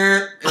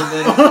 and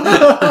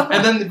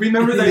then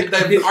remember that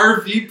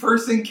RV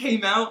person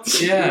came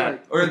out, Yeah.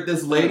 or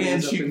this lady, and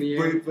Hands up she in the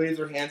air. waves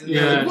her hands in the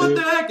Yeah, air, like, what dude.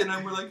 the heck? And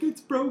then we're like,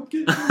 it's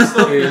broken.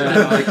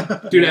 Yeah,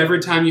 dude, every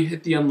time you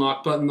hit the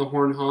unlock button, the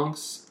horn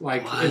honks.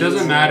 Like What? it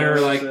doesn't matter.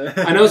 Like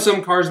I know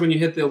some cars when you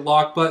hit the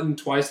lock button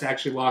twice to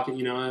actually lock it,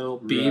 it'll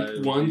beep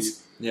Right,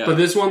 once. Yeah. But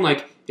this one,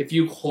 like if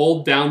you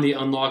hold down the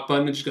unlock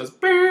button, it just goes.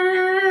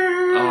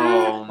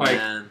 Oh like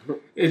man.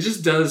 it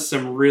just does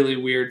some really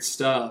weird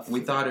stuff.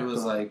 We thought it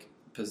was like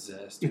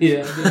possessed.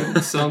 Yeah,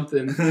 dude,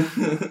 something.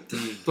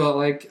 But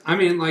like, I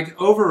mean, like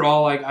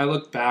overall, like I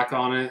look back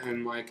on it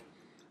and like,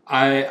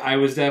 I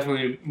was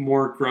definitely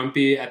more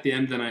grumpy at the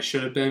end than I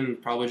should have been.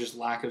 Probably just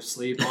lack of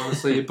sleep,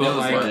 honestly. But It was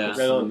like, like- Yeah.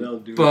 That'll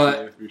do But,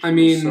 it for I sure.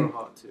 mean, so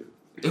hot too.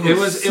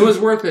 it was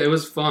worth it. It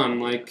was fun.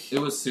 Like, It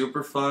was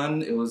super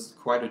fun. It was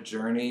quite a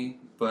journey,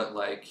 but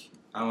like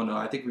I don't know.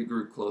 I think we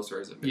grew closer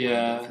as a band.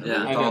 Yeah. Yeah.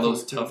 With I all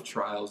those definitely tough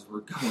trials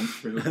we're going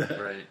through.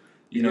 Right.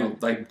 You know,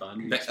 like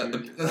bonding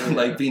experience.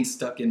 like being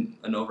stuck in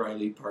an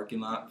O'Reilly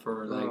parking lot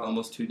for like Oh.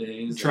 almost 2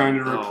 days. trying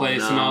to Oh,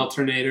 replace an no.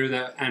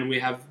 alternator and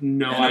we have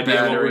no And a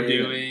idea what we're battery.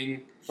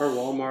 doing. Or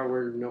Walmart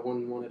where no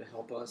one wanted to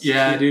help us.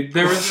 Yeah, dude.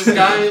 There was this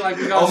guy like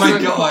we got Oh my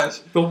stuck- gosh!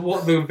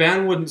 The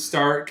van wouldn't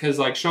start because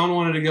like Sean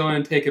wanted to go in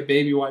and take a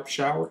baby wipe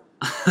shower.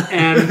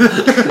 And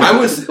I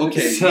was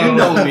okay. So- You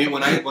know me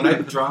when I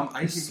drum,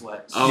 I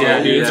sweat. Oh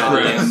Yeah, dude, it's yeah.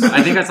 gross.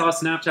 I think I saw a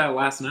Snapchat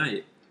last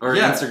night or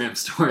Yeah. Instagram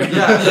story.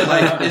 Yeah,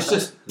 like it's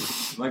just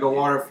like a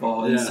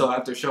waterfall. And Yeah. so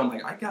after show, I'm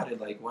like, I gotta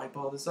like wipe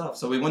all this up.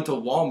 So we went to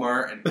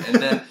Walmart, and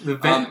then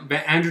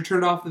the Andrew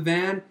turned off the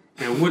van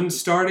and it wouldn't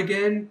start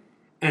again.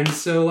 And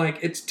so like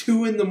it's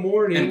 2 a.m.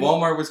 and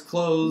Walmart was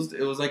closed.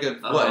 It was like a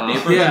Oh.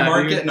 neighborhood Yeah,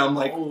 market, dude. and I'm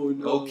like, Oh,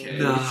 no. okay.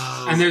 No.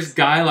 And there's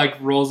guy like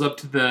rolls up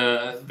to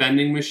the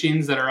vending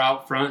machines that are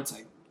out front. It's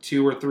like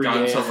 2 or 3 Got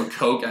himself a.m. a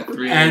Coke at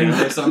 3 a.m.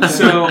 or And something.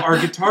 so our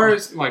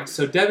guitarist, like,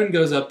 so Devin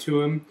goes up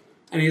to him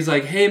and he's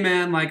like, "Hey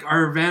man, like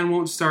our van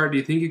won't start. Do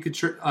you think you could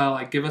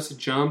like give us a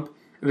jump?"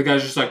 And the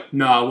guy's just like,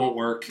 "No, it won't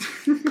work."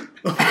 He gets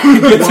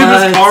in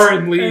What? his car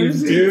and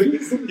leaves, dude.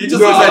 he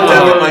just looks at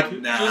Devin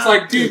like, nah. He's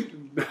like, "Dude,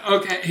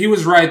 okay." He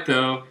was right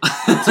though.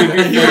 To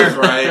be He fair, was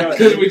right.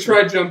 because we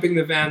tried jumping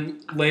the van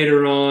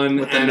later on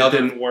With and another-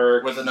 it didn't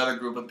work. with another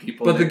group of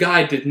people. But the that-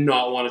 guy did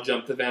not want to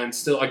jump the van.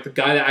 Still, like the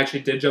guy that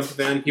actually did jump the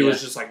van, he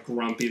was Yeah. just like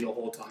grumpy the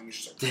whole time. He's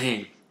just like,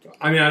 Dang.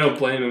 I mean, I don't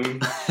blame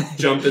him.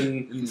 Jumping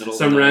In the middle of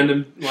some the night.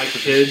 random like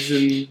kids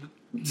in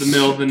the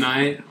middle of the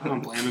night. I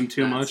don't blame him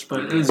too much,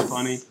 but it was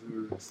funny.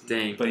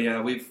 Dang. But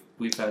yeah, we've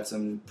had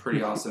some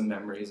pretty awesome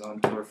memories on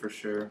tour for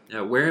sure.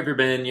 Yeah, where have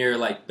been your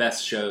like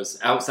best shows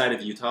outside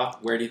of Utah?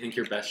 Where do you think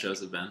your best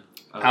shows have been?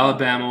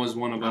 Alabama was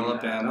one of them.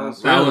 Alabama.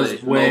 That Really?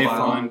 was way Mobile.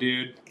 fun,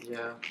 dude.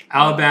 Yeah.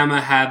 Alabama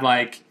had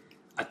like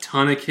a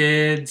ton of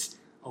kids,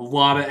 a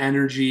lot of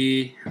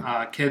energy.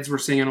 Kids were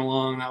singing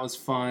along. That was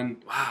fun.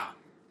 Wow.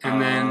 And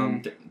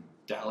then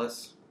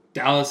Dallas,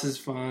 Dallas is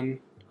fun.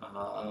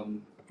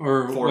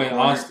 Or Four wait,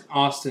 Corners.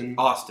 Austin.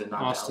 Austin,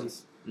 not Austin.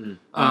 Dallas.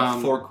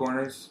 Mm. Four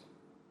Corners.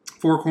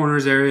 Four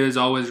Corners area is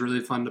always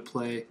really fun to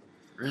play.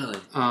 Really?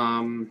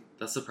 Um,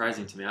 That's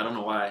surprising to me. I don't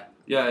know why.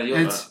 Yeah,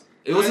 it's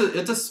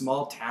it's a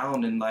small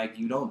town and like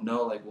you don't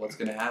know like what's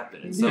gonna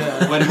happen. And so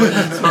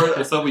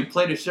Yeah. so we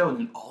played a show and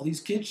then all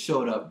these kids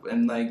showed up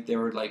and like they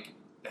were like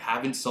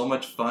having so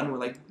much fun. We're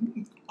like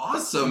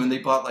awesome, and they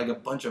bought like a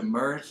bunch of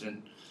merch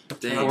and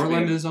Dang.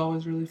 Portland is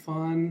always really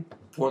fun.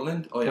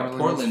 Portland. Oh yeah, Portland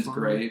is Portland's fun.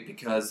 great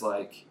because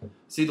like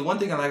see the one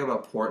thing I like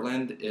about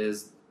Portland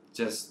is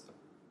just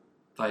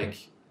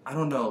like I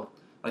don't know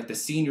like the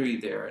scenery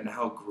there and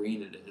how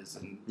green it is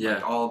and Yeah.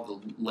 like all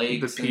the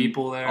lakes The and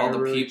people there, all the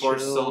really people are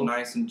so chill.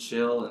 nice and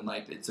chill and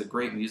like it's a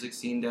great music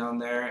scene down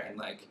there and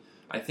like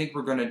I think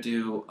we're gonna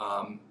do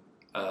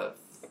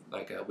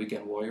like a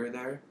Weekend Warrior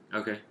there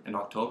Okay. in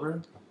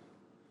October.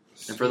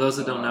 And for those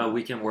that don't know,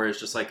 Weekend Warrior is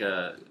just like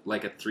a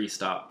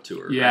 3-stop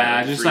tour. Yeah,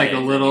 right? just 3 like a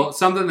days. little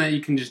something that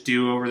you can just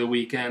do over the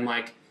weekend,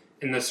 like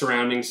in the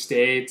surrounding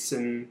states,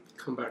 and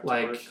Come back to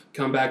like work.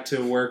 come back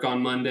to work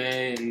on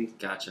Monday, and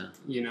Gotcha.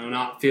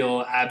 not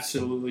feel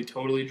absolutely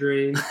totally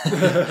drained. Dude,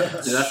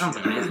 that sounds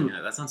amazing.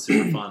 Yeah, that sounds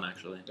super fun,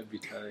 actually. That'd be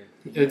tight.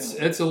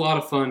 It's a lot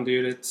of fun,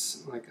 dude.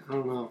 It's like I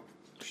don't know.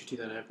 We should do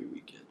that every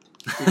weekend.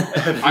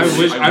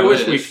 I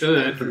wish we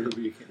could. Every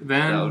weekend. That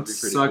Van would be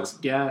pretty sucks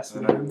gas,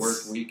 And I man. work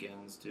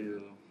weekends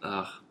too.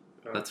 Ugh,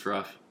 that's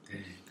rough.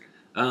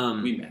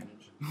 We manage.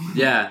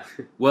 Yeah.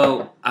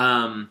 Well,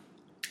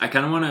 I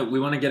kind of we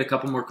want to get a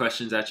couple more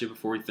questions at you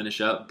before we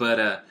finish up.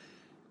 But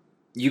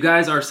you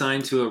guys are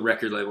signed to a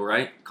record label,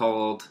 right?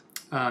 Called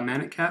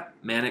Manic Cat.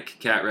 Manic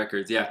Cat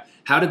Records. Yeah.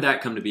 How did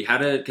that come to be?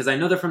 Because I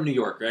know they're from New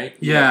York, right?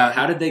 Yeah.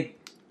 How did they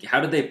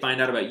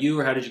find out about you,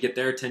 or how did you get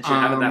their attention?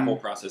 How did that whole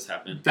process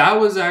happen? That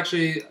was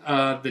actually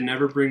the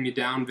Never Bring Me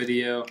Down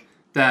video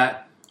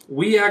that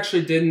we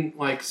actually didn't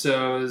like.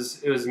 So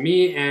it was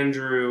me,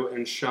 Andrew,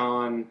 and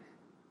Sean,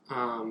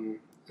 and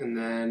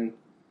then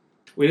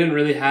we didn't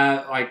really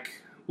have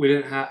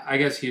I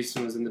guess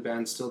Houston was in the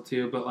band still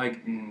too, but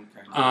like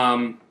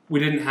we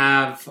didn't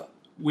have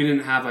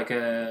like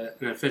an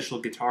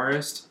official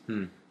guitarist.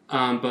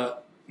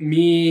 But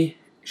me,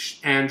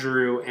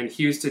 Andrew, and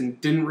Houston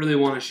didn't really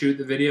want to shoot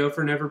the video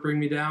for Never Bring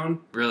Me Down.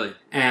 Really?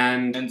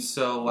 And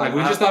so like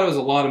we just thought it was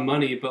a lot of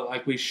money, but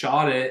like we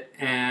shot it,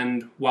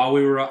 and while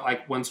we were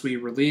like once we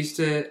released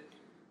it,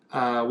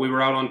 we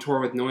were out on tour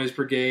with Noise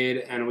Brigade,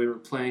 and we were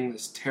playing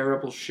this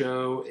terrible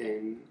show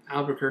in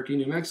Albuquerque,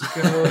 New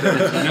Mexico.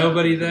 There's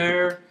nobody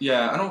there.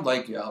 Yeah, I don't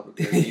like you,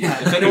 Albuquerque. Yeah.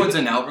 If anyone's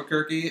in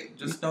Albuquerque,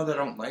 just know that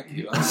I don't like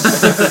you.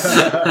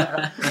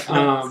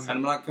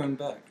 I'm not coming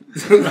back.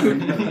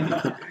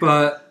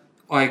 But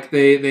like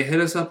they hit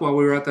us up while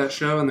we were at that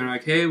show, and they're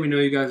like, "Hey, we know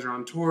you guys are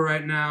on tour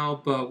right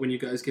now, but when you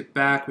guys get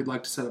back, we'd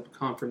like to set up a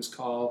conference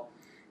call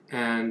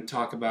and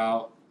talk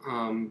about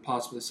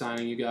possibly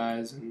signing you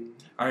guys." And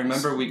I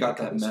remember we got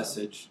that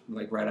message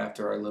like right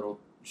after our little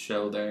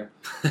show there.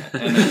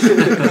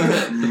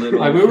 And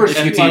like we were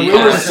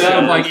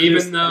set like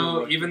even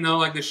though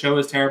like the show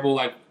was terrible,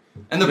 like.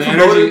 And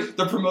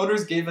the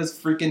promoters gave us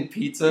freaking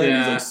pizza. Yeah. And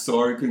he's like,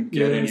 sorry, couldn't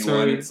get anyone.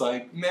 Sorry. It's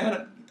like,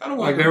 man, I don't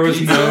want like there was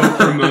pizza. no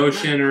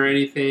promotion or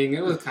anything.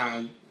 It was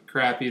kind of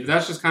crappy. But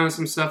that's just kind of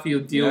some stuff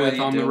you'll deal with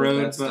you on deal the with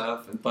road. that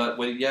stuff. But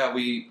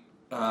we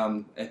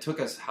it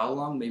took us how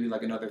long? Maybe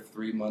like another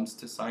 3 months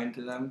to sign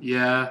to them.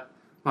 Yeah,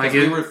 like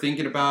we were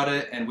thinking about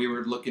it, and we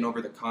were looking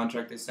over the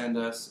contract they sent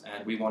us,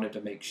 and we wanted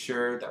to make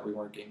sure that we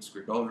weren't getting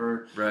screwed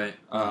over. Right.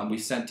 We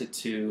sent it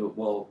to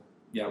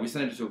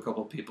a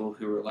couple of people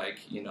who were like,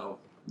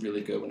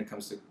 really good when it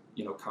comes to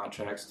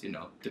contracts, to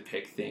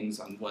depict things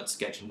on what's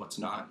sketch and what's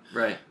not.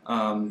 Right.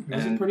 it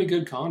was a pretty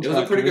good contract. It was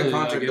a pretty good really.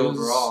 contract Like, it was-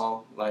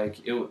 overall.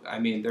 Like I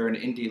mean, they're an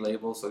indie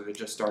label, so they're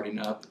just starting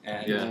up,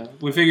 and Yeah.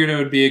 We figured it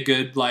would be a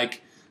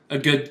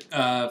good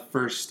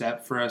first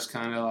step for us,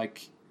 kind of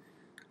like,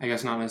 I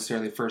guess not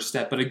necessarily first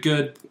step, but a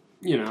good,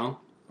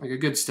 like a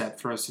good step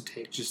for us to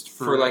take just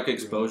for like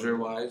exposure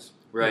wise.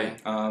 Right.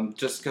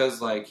 Just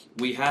because like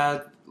we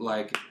had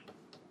like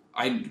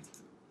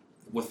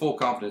with full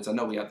confidence, I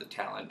know we have the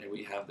talent and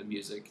we have the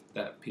music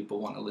that people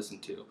want to listen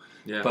to.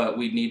 Yeah. But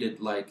we needed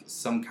like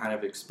some kind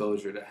of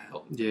exposure to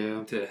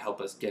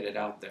help us get it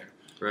out there.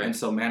 Right. And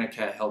so Manic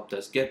Cat helped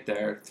us get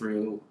there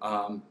through,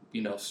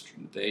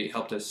 they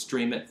helped us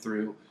stream it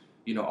through,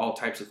 all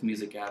types of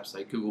music apps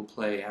like Google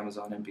Play,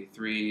 Amazon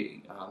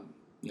MP3,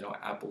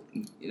 Apple,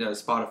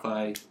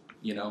 Spotify,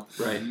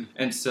 Right.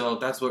 And so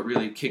that's what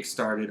really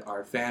kickstarted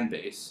our fan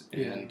base,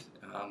 Yeah.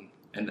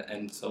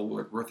 and so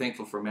we're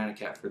thankful for Manic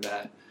Cat for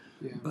that.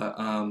 Yeah. But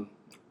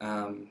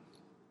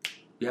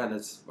yeah,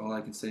 that's all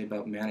I can say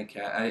about Manic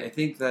Cat. I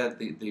think that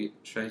the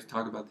should I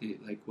talk about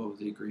what was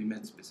the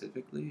agreement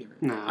specifically? Or?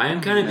 No, I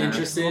am kind of Yeah.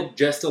 interested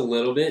just a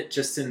little bit,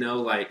 just to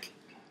know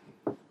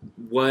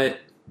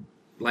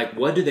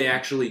what do they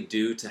actually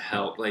do to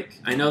help? Like,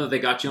 I know that they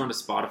got you onto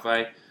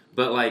Spotify,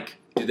 but like,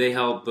 do they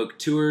help book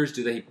tours?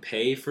 Do they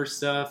pay for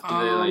stuff? Do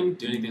they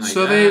do anything like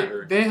so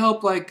that?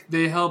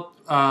 they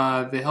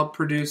help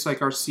produce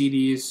like our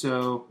CDs.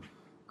 So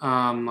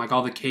like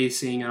all the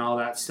casing and all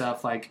that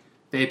stuff, like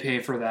they pay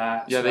for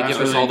that. Yeah, so they that's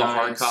give us really all the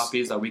hard nice.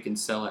 copies that we can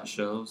sell at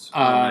shows.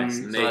 Nice.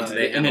 Um, And and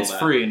it's handle that.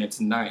 free and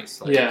it's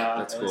nice. Like, Yeah.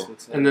 That's cool.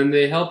 And then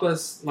they help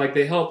us, like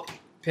they help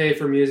pay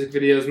for music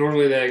videos.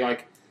 Normally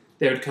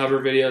they would cover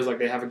videos. Like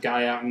they have a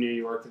guy out in New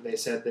York that they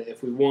said that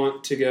if we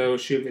want to go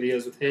shoot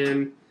videos with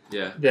him,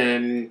 Yeah.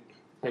 then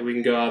like we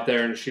can go out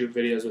there and shoot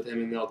videos with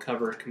him and they'll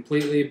cover it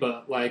completely.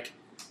 But like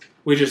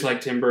we just like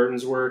Tim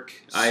Burton's work,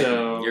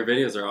 so Your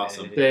videos are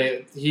awesome.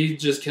 he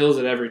just kills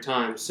it every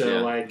time. So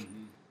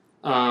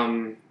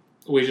Yeah.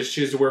 we just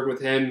choose to work with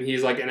him.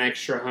 He's like an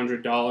extra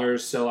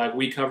 $100, so like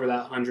we cover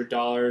that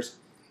 $100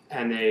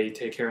 and they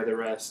take care of the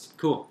rest.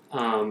 Cool.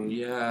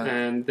 Yeah.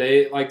 And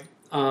they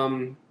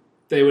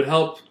they would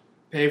help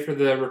pay for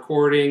the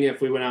recording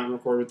if we went out and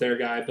recorded with their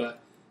guy. But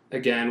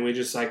again,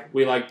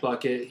 we like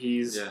Bucket.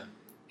 He's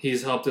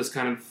helped us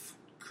kind of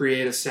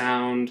create a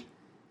sound,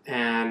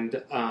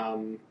 and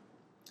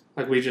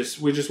we just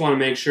want to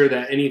make sure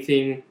that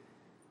anything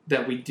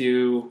that we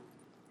do,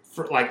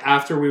 for like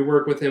after we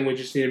work with him, we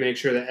just need to make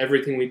sure that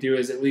everything we do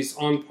is at least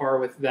on par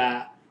with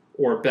that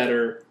or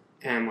better.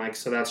 And like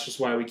so, that's just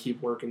why we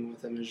keep working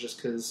with him. Is just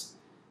because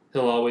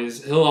he'll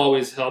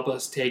always help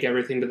us take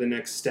everything to the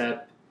next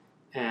step,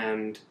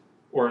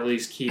 or at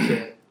least keep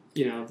it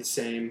the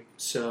same.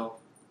 So.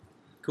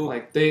 Cool.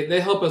 Like they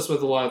help us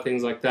with a lot of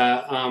things like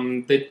that.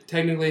 They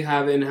technically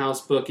have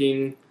in-house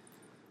booking,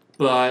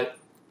 but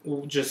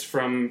just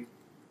from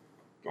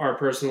our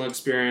personal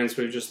experience,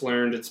 we've just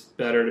learned it's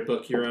better to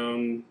book your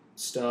own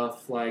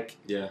stuff. Like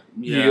Yeah.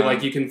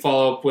 you can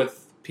follow up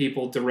with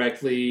people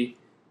directly,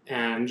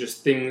 and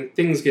just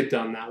things get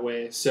done that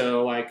way.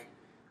 So like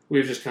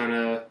we've just kind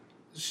of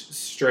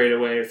strayed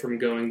away from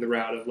going the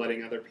route of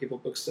letting other people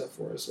book stuff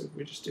for us. Like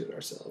we just do it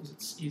ourselves.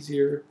 It's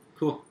easier.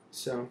 Cool.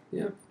 So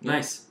yeah.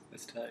 Nice.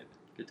 That's tight.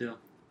 Good deal.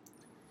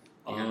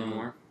 You got any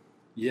more?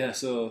 Yeah,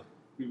 so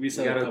we We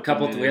got a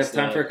couple. We have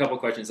time for a couple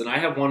questions, and I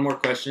have one more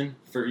question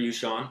for you,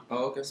 Sean,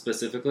 Oh, okay.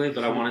 specifically.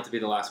 But I want it to be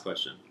the last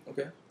question.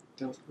 Okay.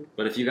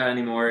 But if you got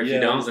any more, if Yeah.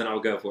 you don't, then I'll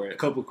go for a it.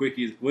 couple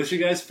quickies. What's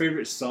your guys'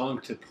 favorite song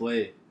to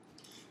play?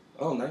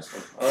 Oh, nice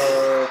one.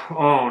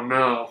 Oh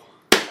no,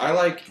 I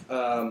like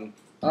I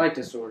like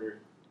Disorder.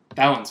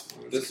 that one's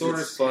fun.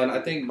 Disorder's fun. I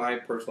think my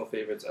personal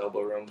favorite's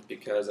Elbow Room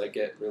because I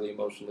get really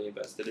emotionally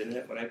invested in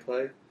it when I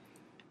play,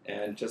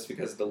 and just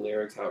because of the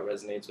lyrics, how it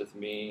resonates with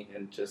me,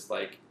 and just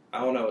like I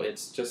don't know,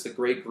 it's just a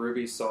great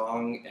groovy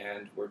song,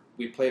 and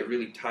we play it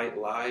really tight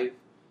live.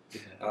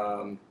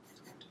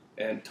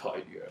 And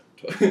tight, yeah.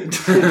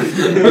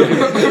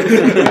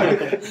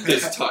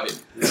 It's tight.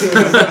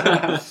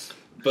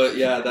 But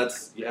yeah,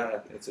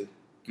 it's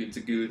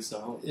a good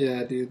song.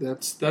 Yeah, dude,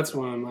 that's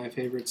one of my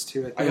favorites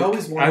too. I think I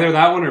always want either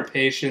that one or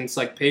Patience.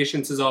 Like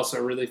Patience is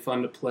also really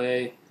fun to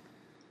play.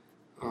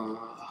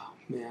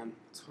 Man,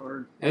 It's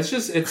hard. it's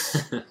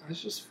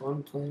just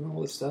fun playing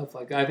all this stuff.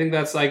 Like I think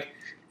that's like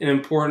an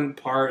important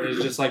part is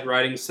just like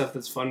writing stuff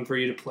that's fun for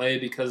you to play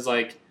because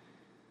like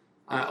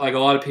a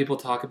lot of people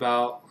talk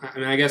about. I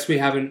mean, I guess we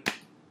haven't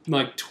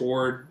like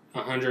toured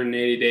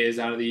 180 days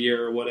out of the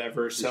year or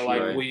whatever. So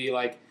like Right. we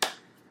like,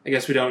 I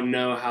guess we don't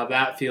know how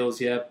that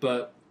feels yet.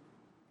 But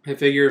I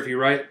figure if you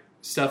write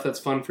stuff that's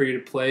fun for you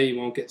to play, you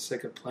won't get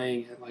sick of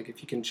playing it. Like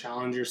if you can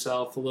challenge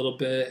yourself a little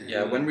bit.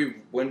 Yeah, and-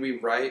 when we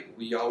write,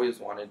 we always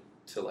wanted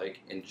to like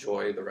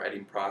enjoy the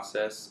writing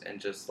process and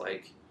just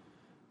like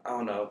I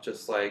don't know,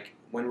 just like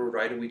when we're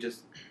writing, we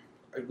just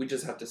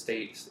have to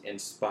stay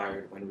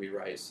inspired when we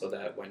write, so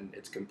that when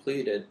it's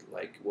completed,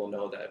 like we'll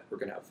know that we're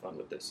gonna have fun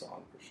with this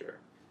song for sure.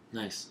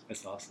 Nice.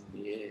 That's awesome.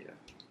 Yeah.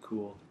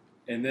 Cool.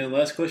 And then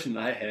last question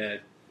I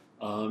had,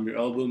 your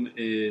album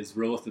is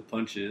Roll With The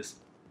Punches.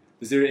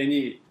 Is there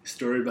any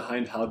story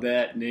behind how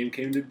that name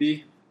came to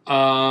be?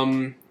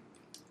 Or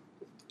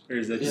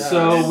is that just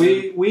So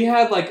we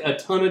had like a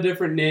ton of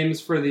different names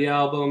for the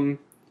album.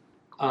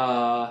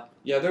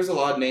 Yeah, there's a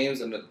lot of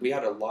names, and we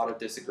had a lot of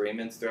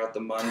disagreements throughout the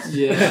months.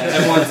 Yeah.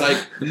 Everyone's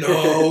like,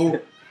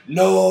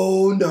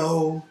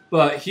 no.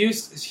 But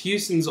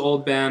Houston's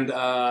old band,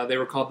 they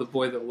were called The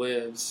Boy That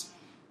Lives.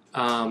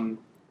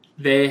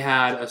 They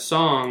had a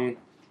song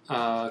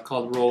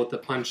called Roll With The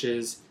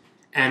Punches,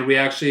 and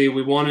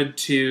we wanted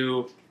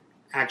to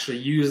actually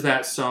use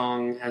that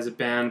song as a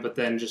band, but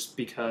then just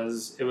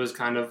because it was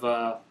kind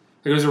of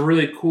it was a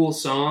really cool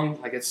song,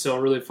 like it's still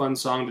a really fun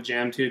song to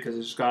jam to because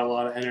it's just got a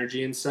lot of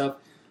energy and stuff,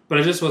 but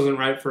it just wasn't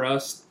right for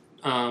us.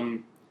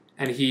 And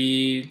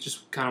he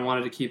just kind of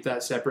wanted to keep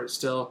that separate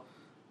still.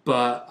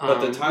 But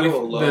the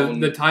title alone,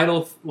 the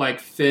title like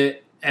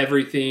fit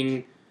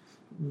everything,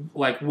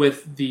 like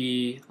with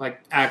the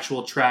like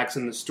actual tracks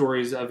and the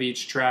stories of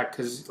each track,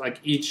 because like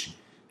each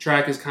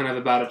track is kind of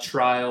about a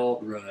trial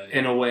right?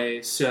 in a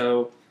way.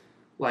 So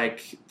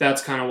like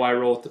that's kind of why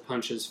Roll With The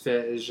Punches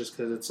fit, is just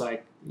because it's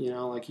like, you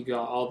know, like you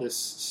got all this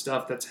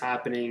stuff that's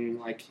happening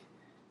like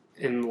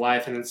in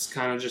life, and it's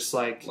kind of just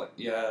like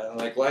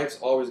like life's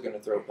always going to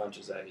throw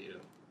punches at you.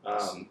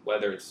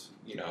 Whether it's,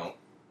 you know,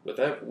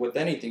 with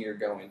anything you're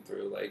going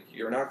through, like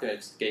you're not going to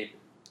escape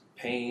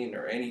pain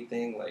or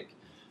anything. Like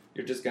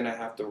you're just going to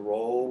have to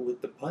roll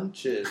with the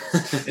punches.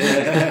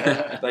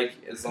 Like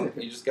as long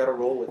you just got to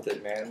roll with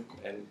it, man,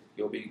 and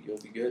you'll be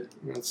good.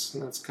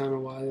 that's kind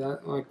of why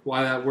that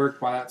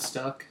worked, why that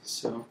stuck.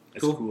 So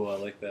That's Cool. cool. I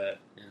like that.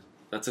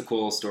 That's a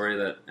cool story.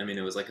 That I mean,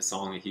 it was like a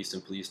song that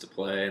Houston used to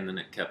play, and then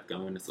it kept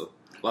going. It's a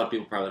lot of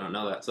people probably don't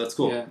know that, so that's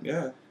cool.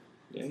 yeah.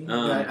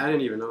 Yeah. I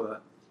didn't even know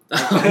that.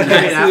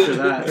 Nice. After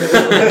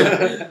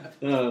that.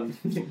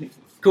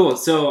 Cool.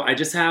 So I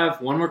just have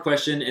one more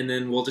question, and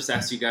then we'll just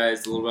ask you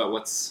guys a little about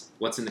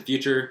what's in the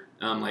future,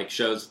 like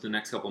shows the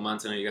next couple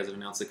months. I know you guys have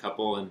announced a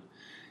couple,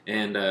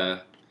 and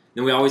then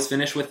we always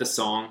finish with a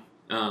song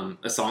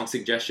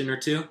suggestion or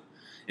two.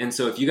 And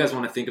so if you guys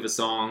want to think of a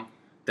song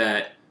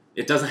that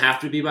it doesn't have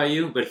to be by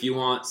you, but if you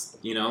want,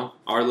 you know,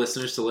 our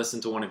listeners to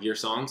listen to one of your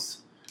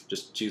songs,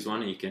 just choose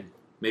one, and you can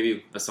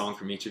maybe a song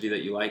from each of you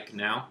that you like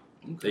now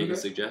that you can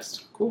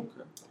suggest. Cool.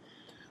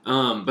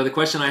 But the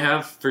question I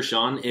have for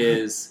Sean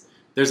is,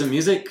 there's a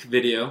music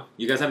video.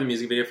 You guys have a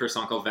music video for a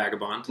song called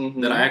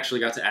Vagabond that I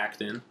actually got to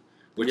act in,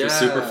 which was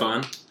super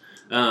fun.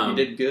 You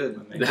did good,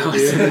 my man.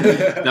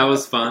 That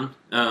was fun.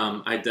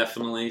 I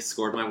definitely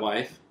scored my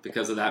wife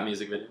because of that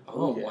music video.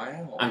 Oh,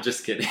 wow. I'm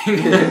just kidding.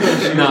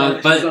 No,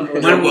 but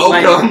You're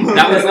welcome.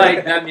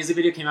 that music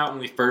video came out when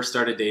we first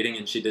started dating,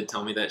 and she did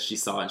tell me that she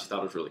saw it and she thought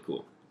it was really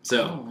cool.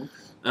 So,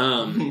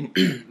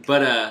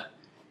 but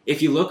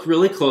if you look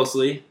really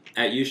closely,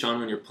 at you, Sean,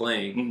 when you're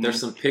playing. Mhm. There's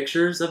some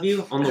pictures of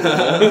you on the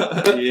wall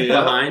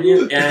behind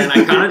you, and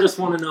I kind of just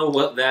want to know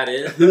what that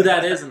is, who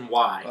that is, and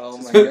why. Oh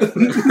my god.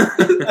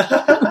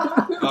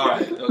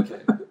 Alright, okay.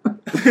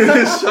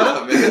 Shut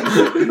up,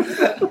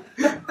 man.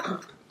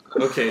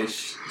 Okay,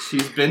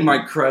 she's been my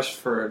crush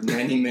for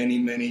many, many,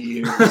 many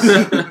years.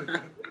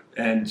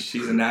 And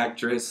she's an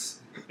actress.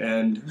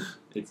 And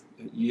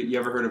you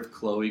ever heard of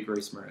Chloe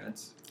Grace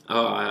Moretz?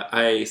 Oh,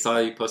 I saw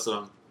you posted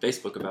on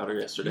Facebook about her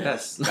yesterday.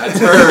 Yes, that's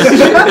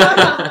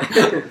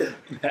her.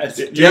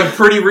 Yeah,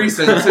 pretty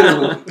recent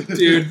too.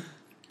 Dude,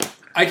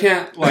 I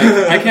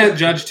can't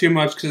judge too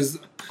much because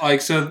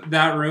so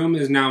that room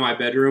is now my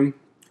bedroom.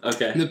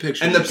 Okay. And the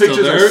pictures, And the are still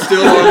pictures there. are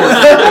still on the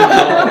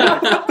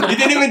wall. You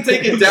didn't even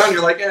take it down.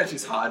 You're like,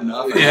 she's hot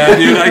enough. Yeah,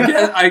 dude.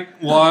 I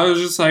was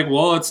just like,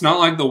 well, it's not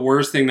like the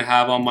worst thing to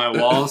have on my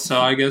wall,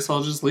 so I guess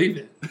I'll just leave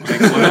it. Like,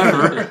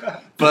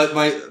 whatever.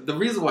 But the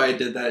reason why I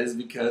did that is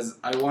because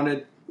I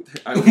wanted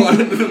my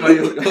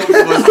hope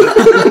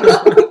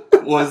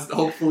was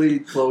hopefully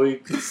Chloe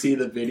could see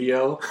the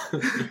video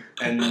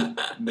and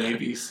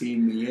maybe see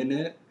me in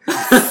it.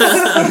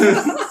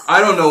 I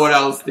don't know what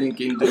I was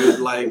thinking, dude.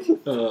 Like,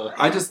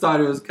 I just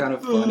thought it was kind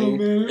of funny.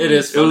 It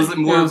is It funny. was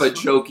more of a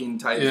joking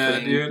type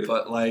thing, dude.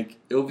 but like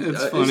It's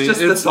it's funny. just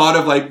It's- the thought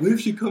of like, what if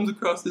she comes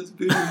across this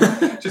video?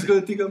 She's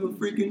gonna think I'm a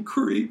freaking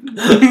creep.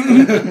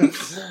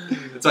 It's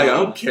like I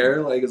don't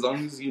care. Like as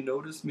long as you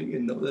notice me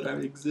and know that I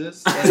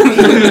exist. As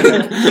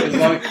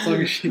long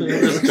as she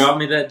knows. Just drop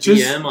me that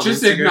Just, DM on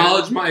just Instagram.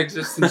 acknowledge my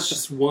existence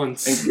just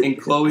once. And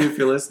Chloe, if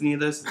you're listening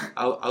to this,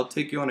 I'll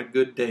take you on a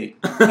good date,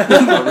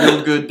 a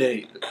real good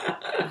date,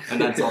 and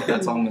that's all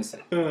I'm gonna say.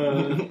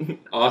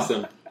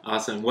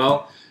 Awesome.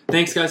 Well,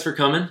 thanks guys for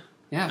coming.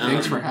 Yeah,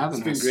 thanks for having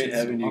it's been us. great It's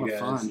having been a you lot of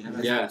guys. fun.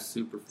 Yeah. It's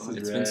super fun.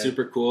 It's Right. been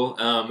super cool.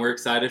 We're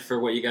excited for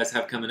what you guys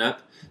have coming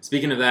up.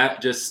 Speaking of that,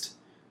 just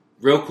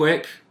real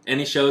quick,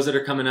 any shows that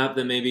are coming up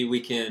that maybe we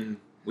can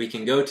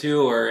go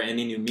to, or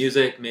any new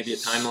music, maybe a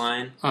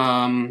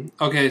timeline.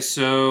 Okay,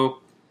 so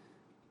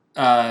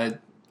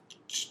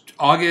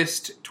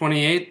August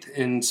 28th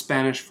in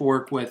Spanish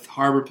Fork with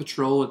Harbor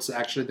Patrol. It's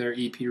actually their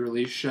EP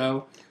release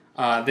show.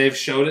 They've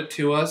showed it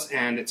to us,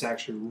 and it's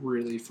actually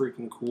really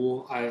freaking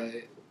cool.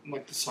 I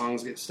like the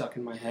songs get stuck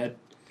in my head,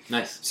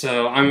 Nice.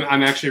 so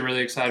I'm actually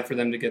really excited for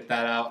them to get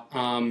that out.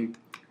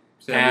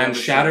 So have you And ever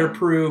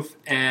Shatterproof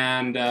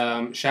and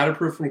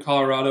Shatterproof from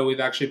Colorado, we've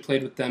actually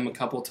played with them a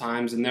couple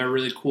times, and they're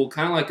really cool.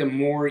 Kind of like a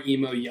more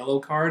emo Yellow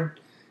Card,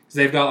 because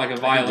they've got like a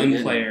violin dig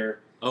it. player,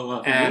 Oh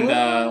wow. and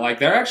like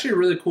they're actually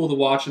really cool to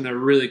watch, and they're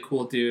really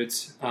cool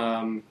dudes.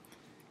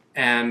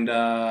 And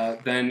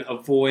then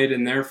Avoid,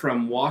 and they're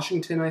from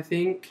Washington, I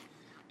think.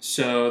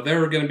 So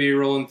they're going to be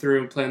rolling through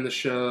and playing the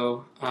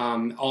show.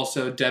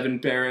 Also, Devin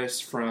Barris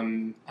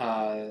from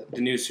the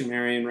new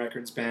Sumerian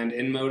Records band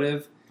In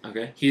Motive.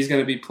 Okay. He's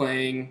going to be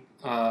playing.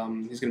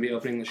 He's going to be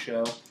opening the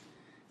show.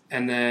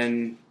 And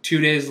then 2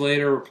 days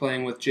later, we're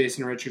playing with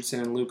Jason Richardson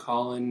and Luke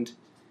Holland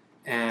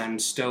and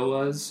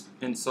Stolas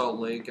in Salt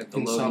Lake at the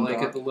in Salt Lake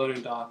at the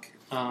loading dock.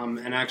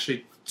 And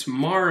actually,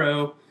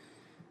 tomorrow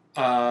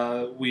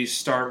we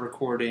start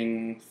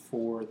recording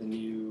for the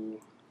new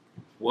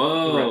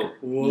Whoa. record.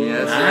 Whoa.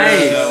 Yes.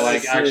 Nice. So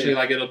like Sick. actually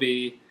like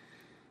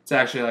it's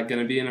actually like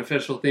going to be an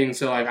official thing.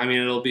 So like I mean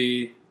it'll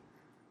be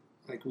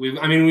like we've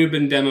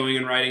been demoing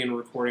and writing and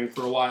recording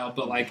for a while,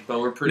 but like But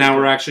we're pretty. now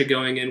we're actually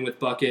going in with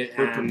Bucket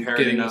we're and prepared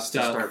getting the enough to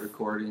stuff start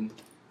recording.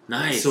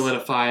 Nice.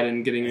 solidified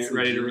and getting That's it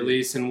ready to legit.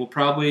 release. And we'll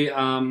probably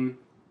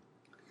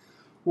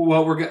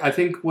I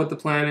think what the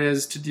plan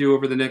is to do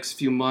over the next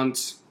few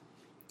months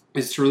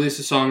is to release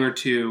a song or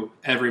two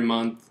every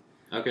month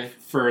Okay.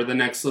 for the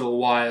next little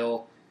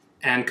while,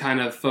 and kind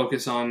of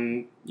focus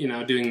on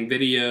doing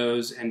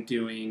videos and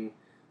doing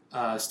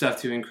stuff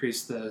to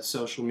increase the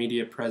social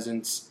media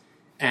presence.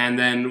 And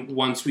then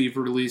once we've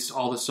released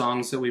all the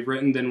songs that we've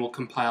written, then we'll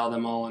compile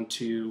them all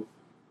into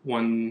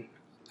one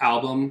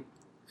album.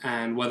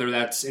 And whether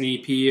that's an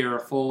EP or a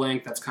full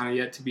length, that's kind of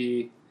yet to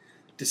be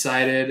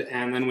decided.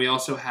 And then we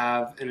also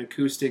have an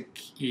acoustic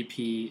EP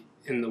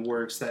in the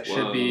works that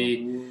should Whoa.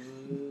 be,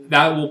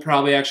 that will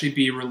probably actually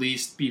be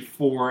released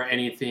before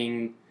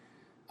anything,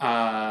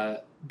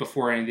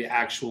 before any of the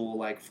actual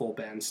like full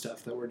band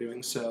stuff that we're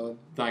doing. So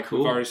like Cool.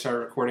 we've already started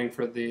recording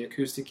for the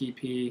acoustic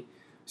EP,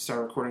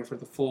 start recording for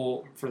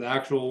the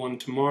actual one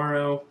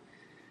tomorrow.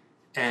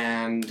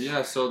 And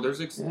Yeah, so there's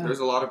Yeah. there's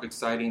a lot of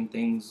exciting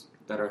things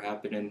that are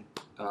happening.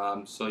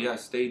 So yeah,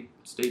 stay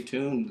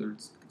tuned.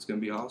 It's gonna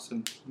be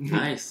awesome.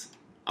 Nice.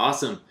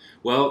 Awesome.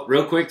 Well,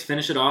 real quick to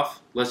finish it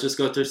off, let's just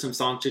go through some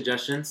song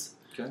suggestions.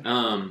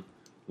 Okay.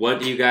 What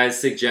do you guys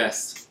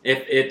suggest?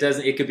 If it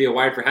doesn't, it could be a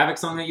Wired for Havoc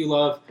song that you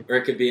love, or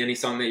it could be any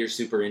song that you're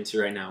super into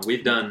right now.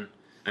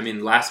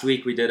 Last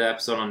week we did an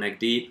episode on Neck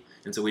Deep,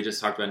 and so we just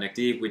talked about Neck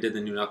Deep. We did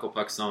the new Knuckle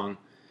Puck song.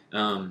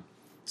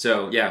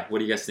 So yeah, what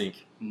do you guys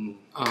think?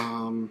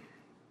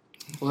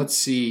 let's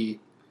see.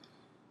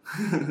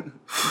 Been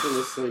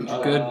listening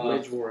to Good. the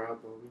Wage War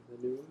album,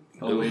 the new one.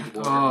 Oh, Wage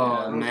War.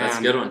 Oh, Yeah. man. That's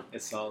a good one.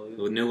 It's solid.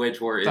 The New Wage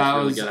War is That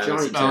really was good. I Johnny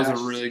listened to That was it.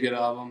 Cash. a really good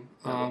album.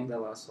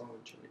 That last song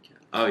with Johnny Cash.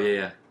 Oh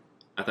yeah.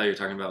 I thought you were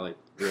talking about like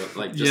real,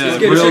 like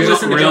just Yeah,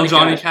 real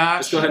Johnny Cash.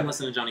 Just go ahead and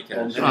listen to Johnny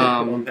Cash.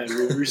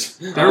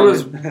 There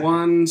was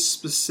one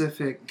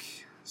specific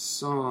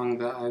song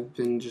that I've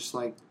been just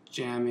like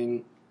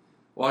jamming.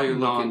 While you're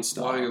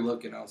Non-stop.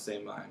 looking, I'll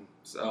say mine.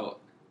 So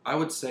I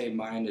would say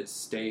mine is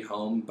 "Stay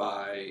Home"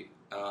 by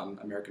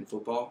American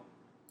Football.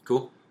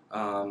 Cool.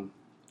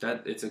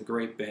 That it's a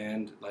great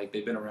band. Like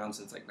they've been around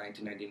since like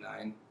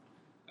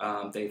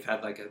 1999. They've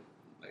had like a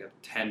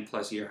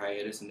 10+ year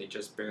hiatus, and they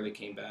just barely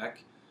came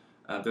back.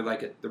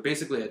 They're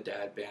basically a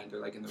dad band.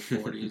 They're like in their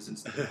 40s and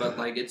stuff. But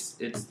like it's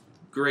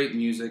great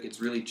music. It's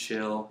really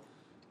chill,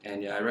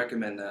 and yeah, I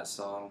recommend that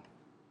song.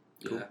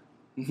 Cool.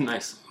 Yeah.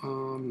 Nice.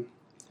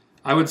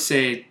 I would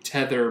say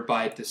 "Tether"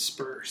 by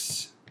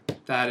Disperse.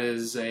 That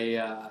is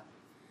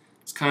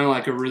it's kind of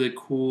like a really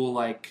cool,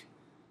 like,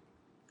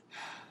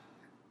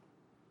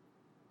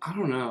 I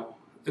don't know.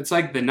 It's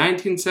like the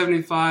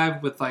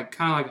 1975 with like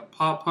kind of like a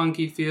pop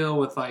punky feel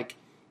with like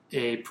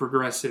a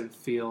progressive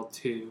feel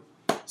too.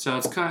 So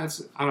it's kind of,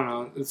 I don't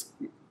know.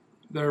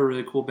 They're a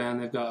really cool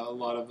band. They've got a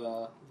lot of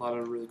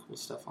really cool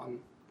stuff on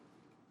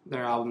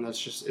their album.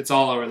 It's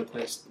all over the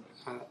place.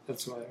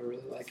 That's why I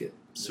really like it.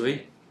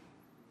 Sweet.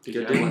 Did Good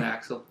you have day. one,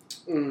 Axel?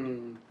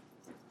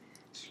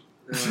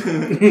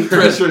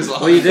 Pressure's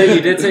Well, you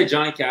did say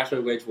Johnny Cash by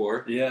Wage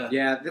War. Yeah.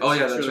 Yeah. That's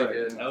really right.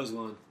 good. That was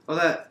one. Well,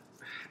 that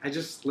I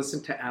just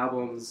listen to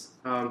albums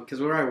because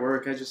where I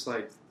work, I just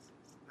like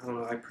I don't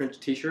know. I print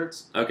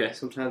T-shirts. Okay,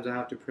 Sometimes I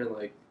have to print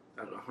like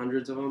I don't know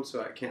hundreds of them,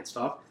 so I can't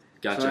stop.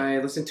 gotcha. So I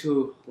listen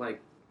to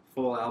like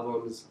full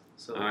albums.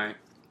 So All right.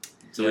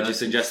 So Yeah, would you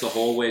suggest the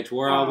whole Wage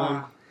War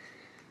album?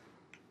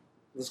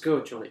 Let's go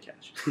with Johnny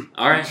Cash.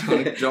 All right.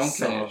 John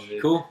Solid. Cash.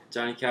 Cool.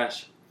 Johnny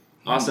Cash.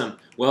 Awesome.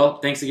 Well,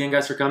 thanks again,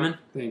 guys, for coming,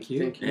 Thank you.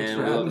 Thank you. and for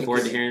we having look me. forward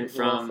to It's hearing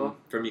a lot of fun.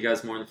 from you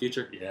guys more in the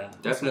future. Yeah.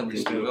 Definitely,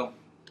 Let's we do it. will.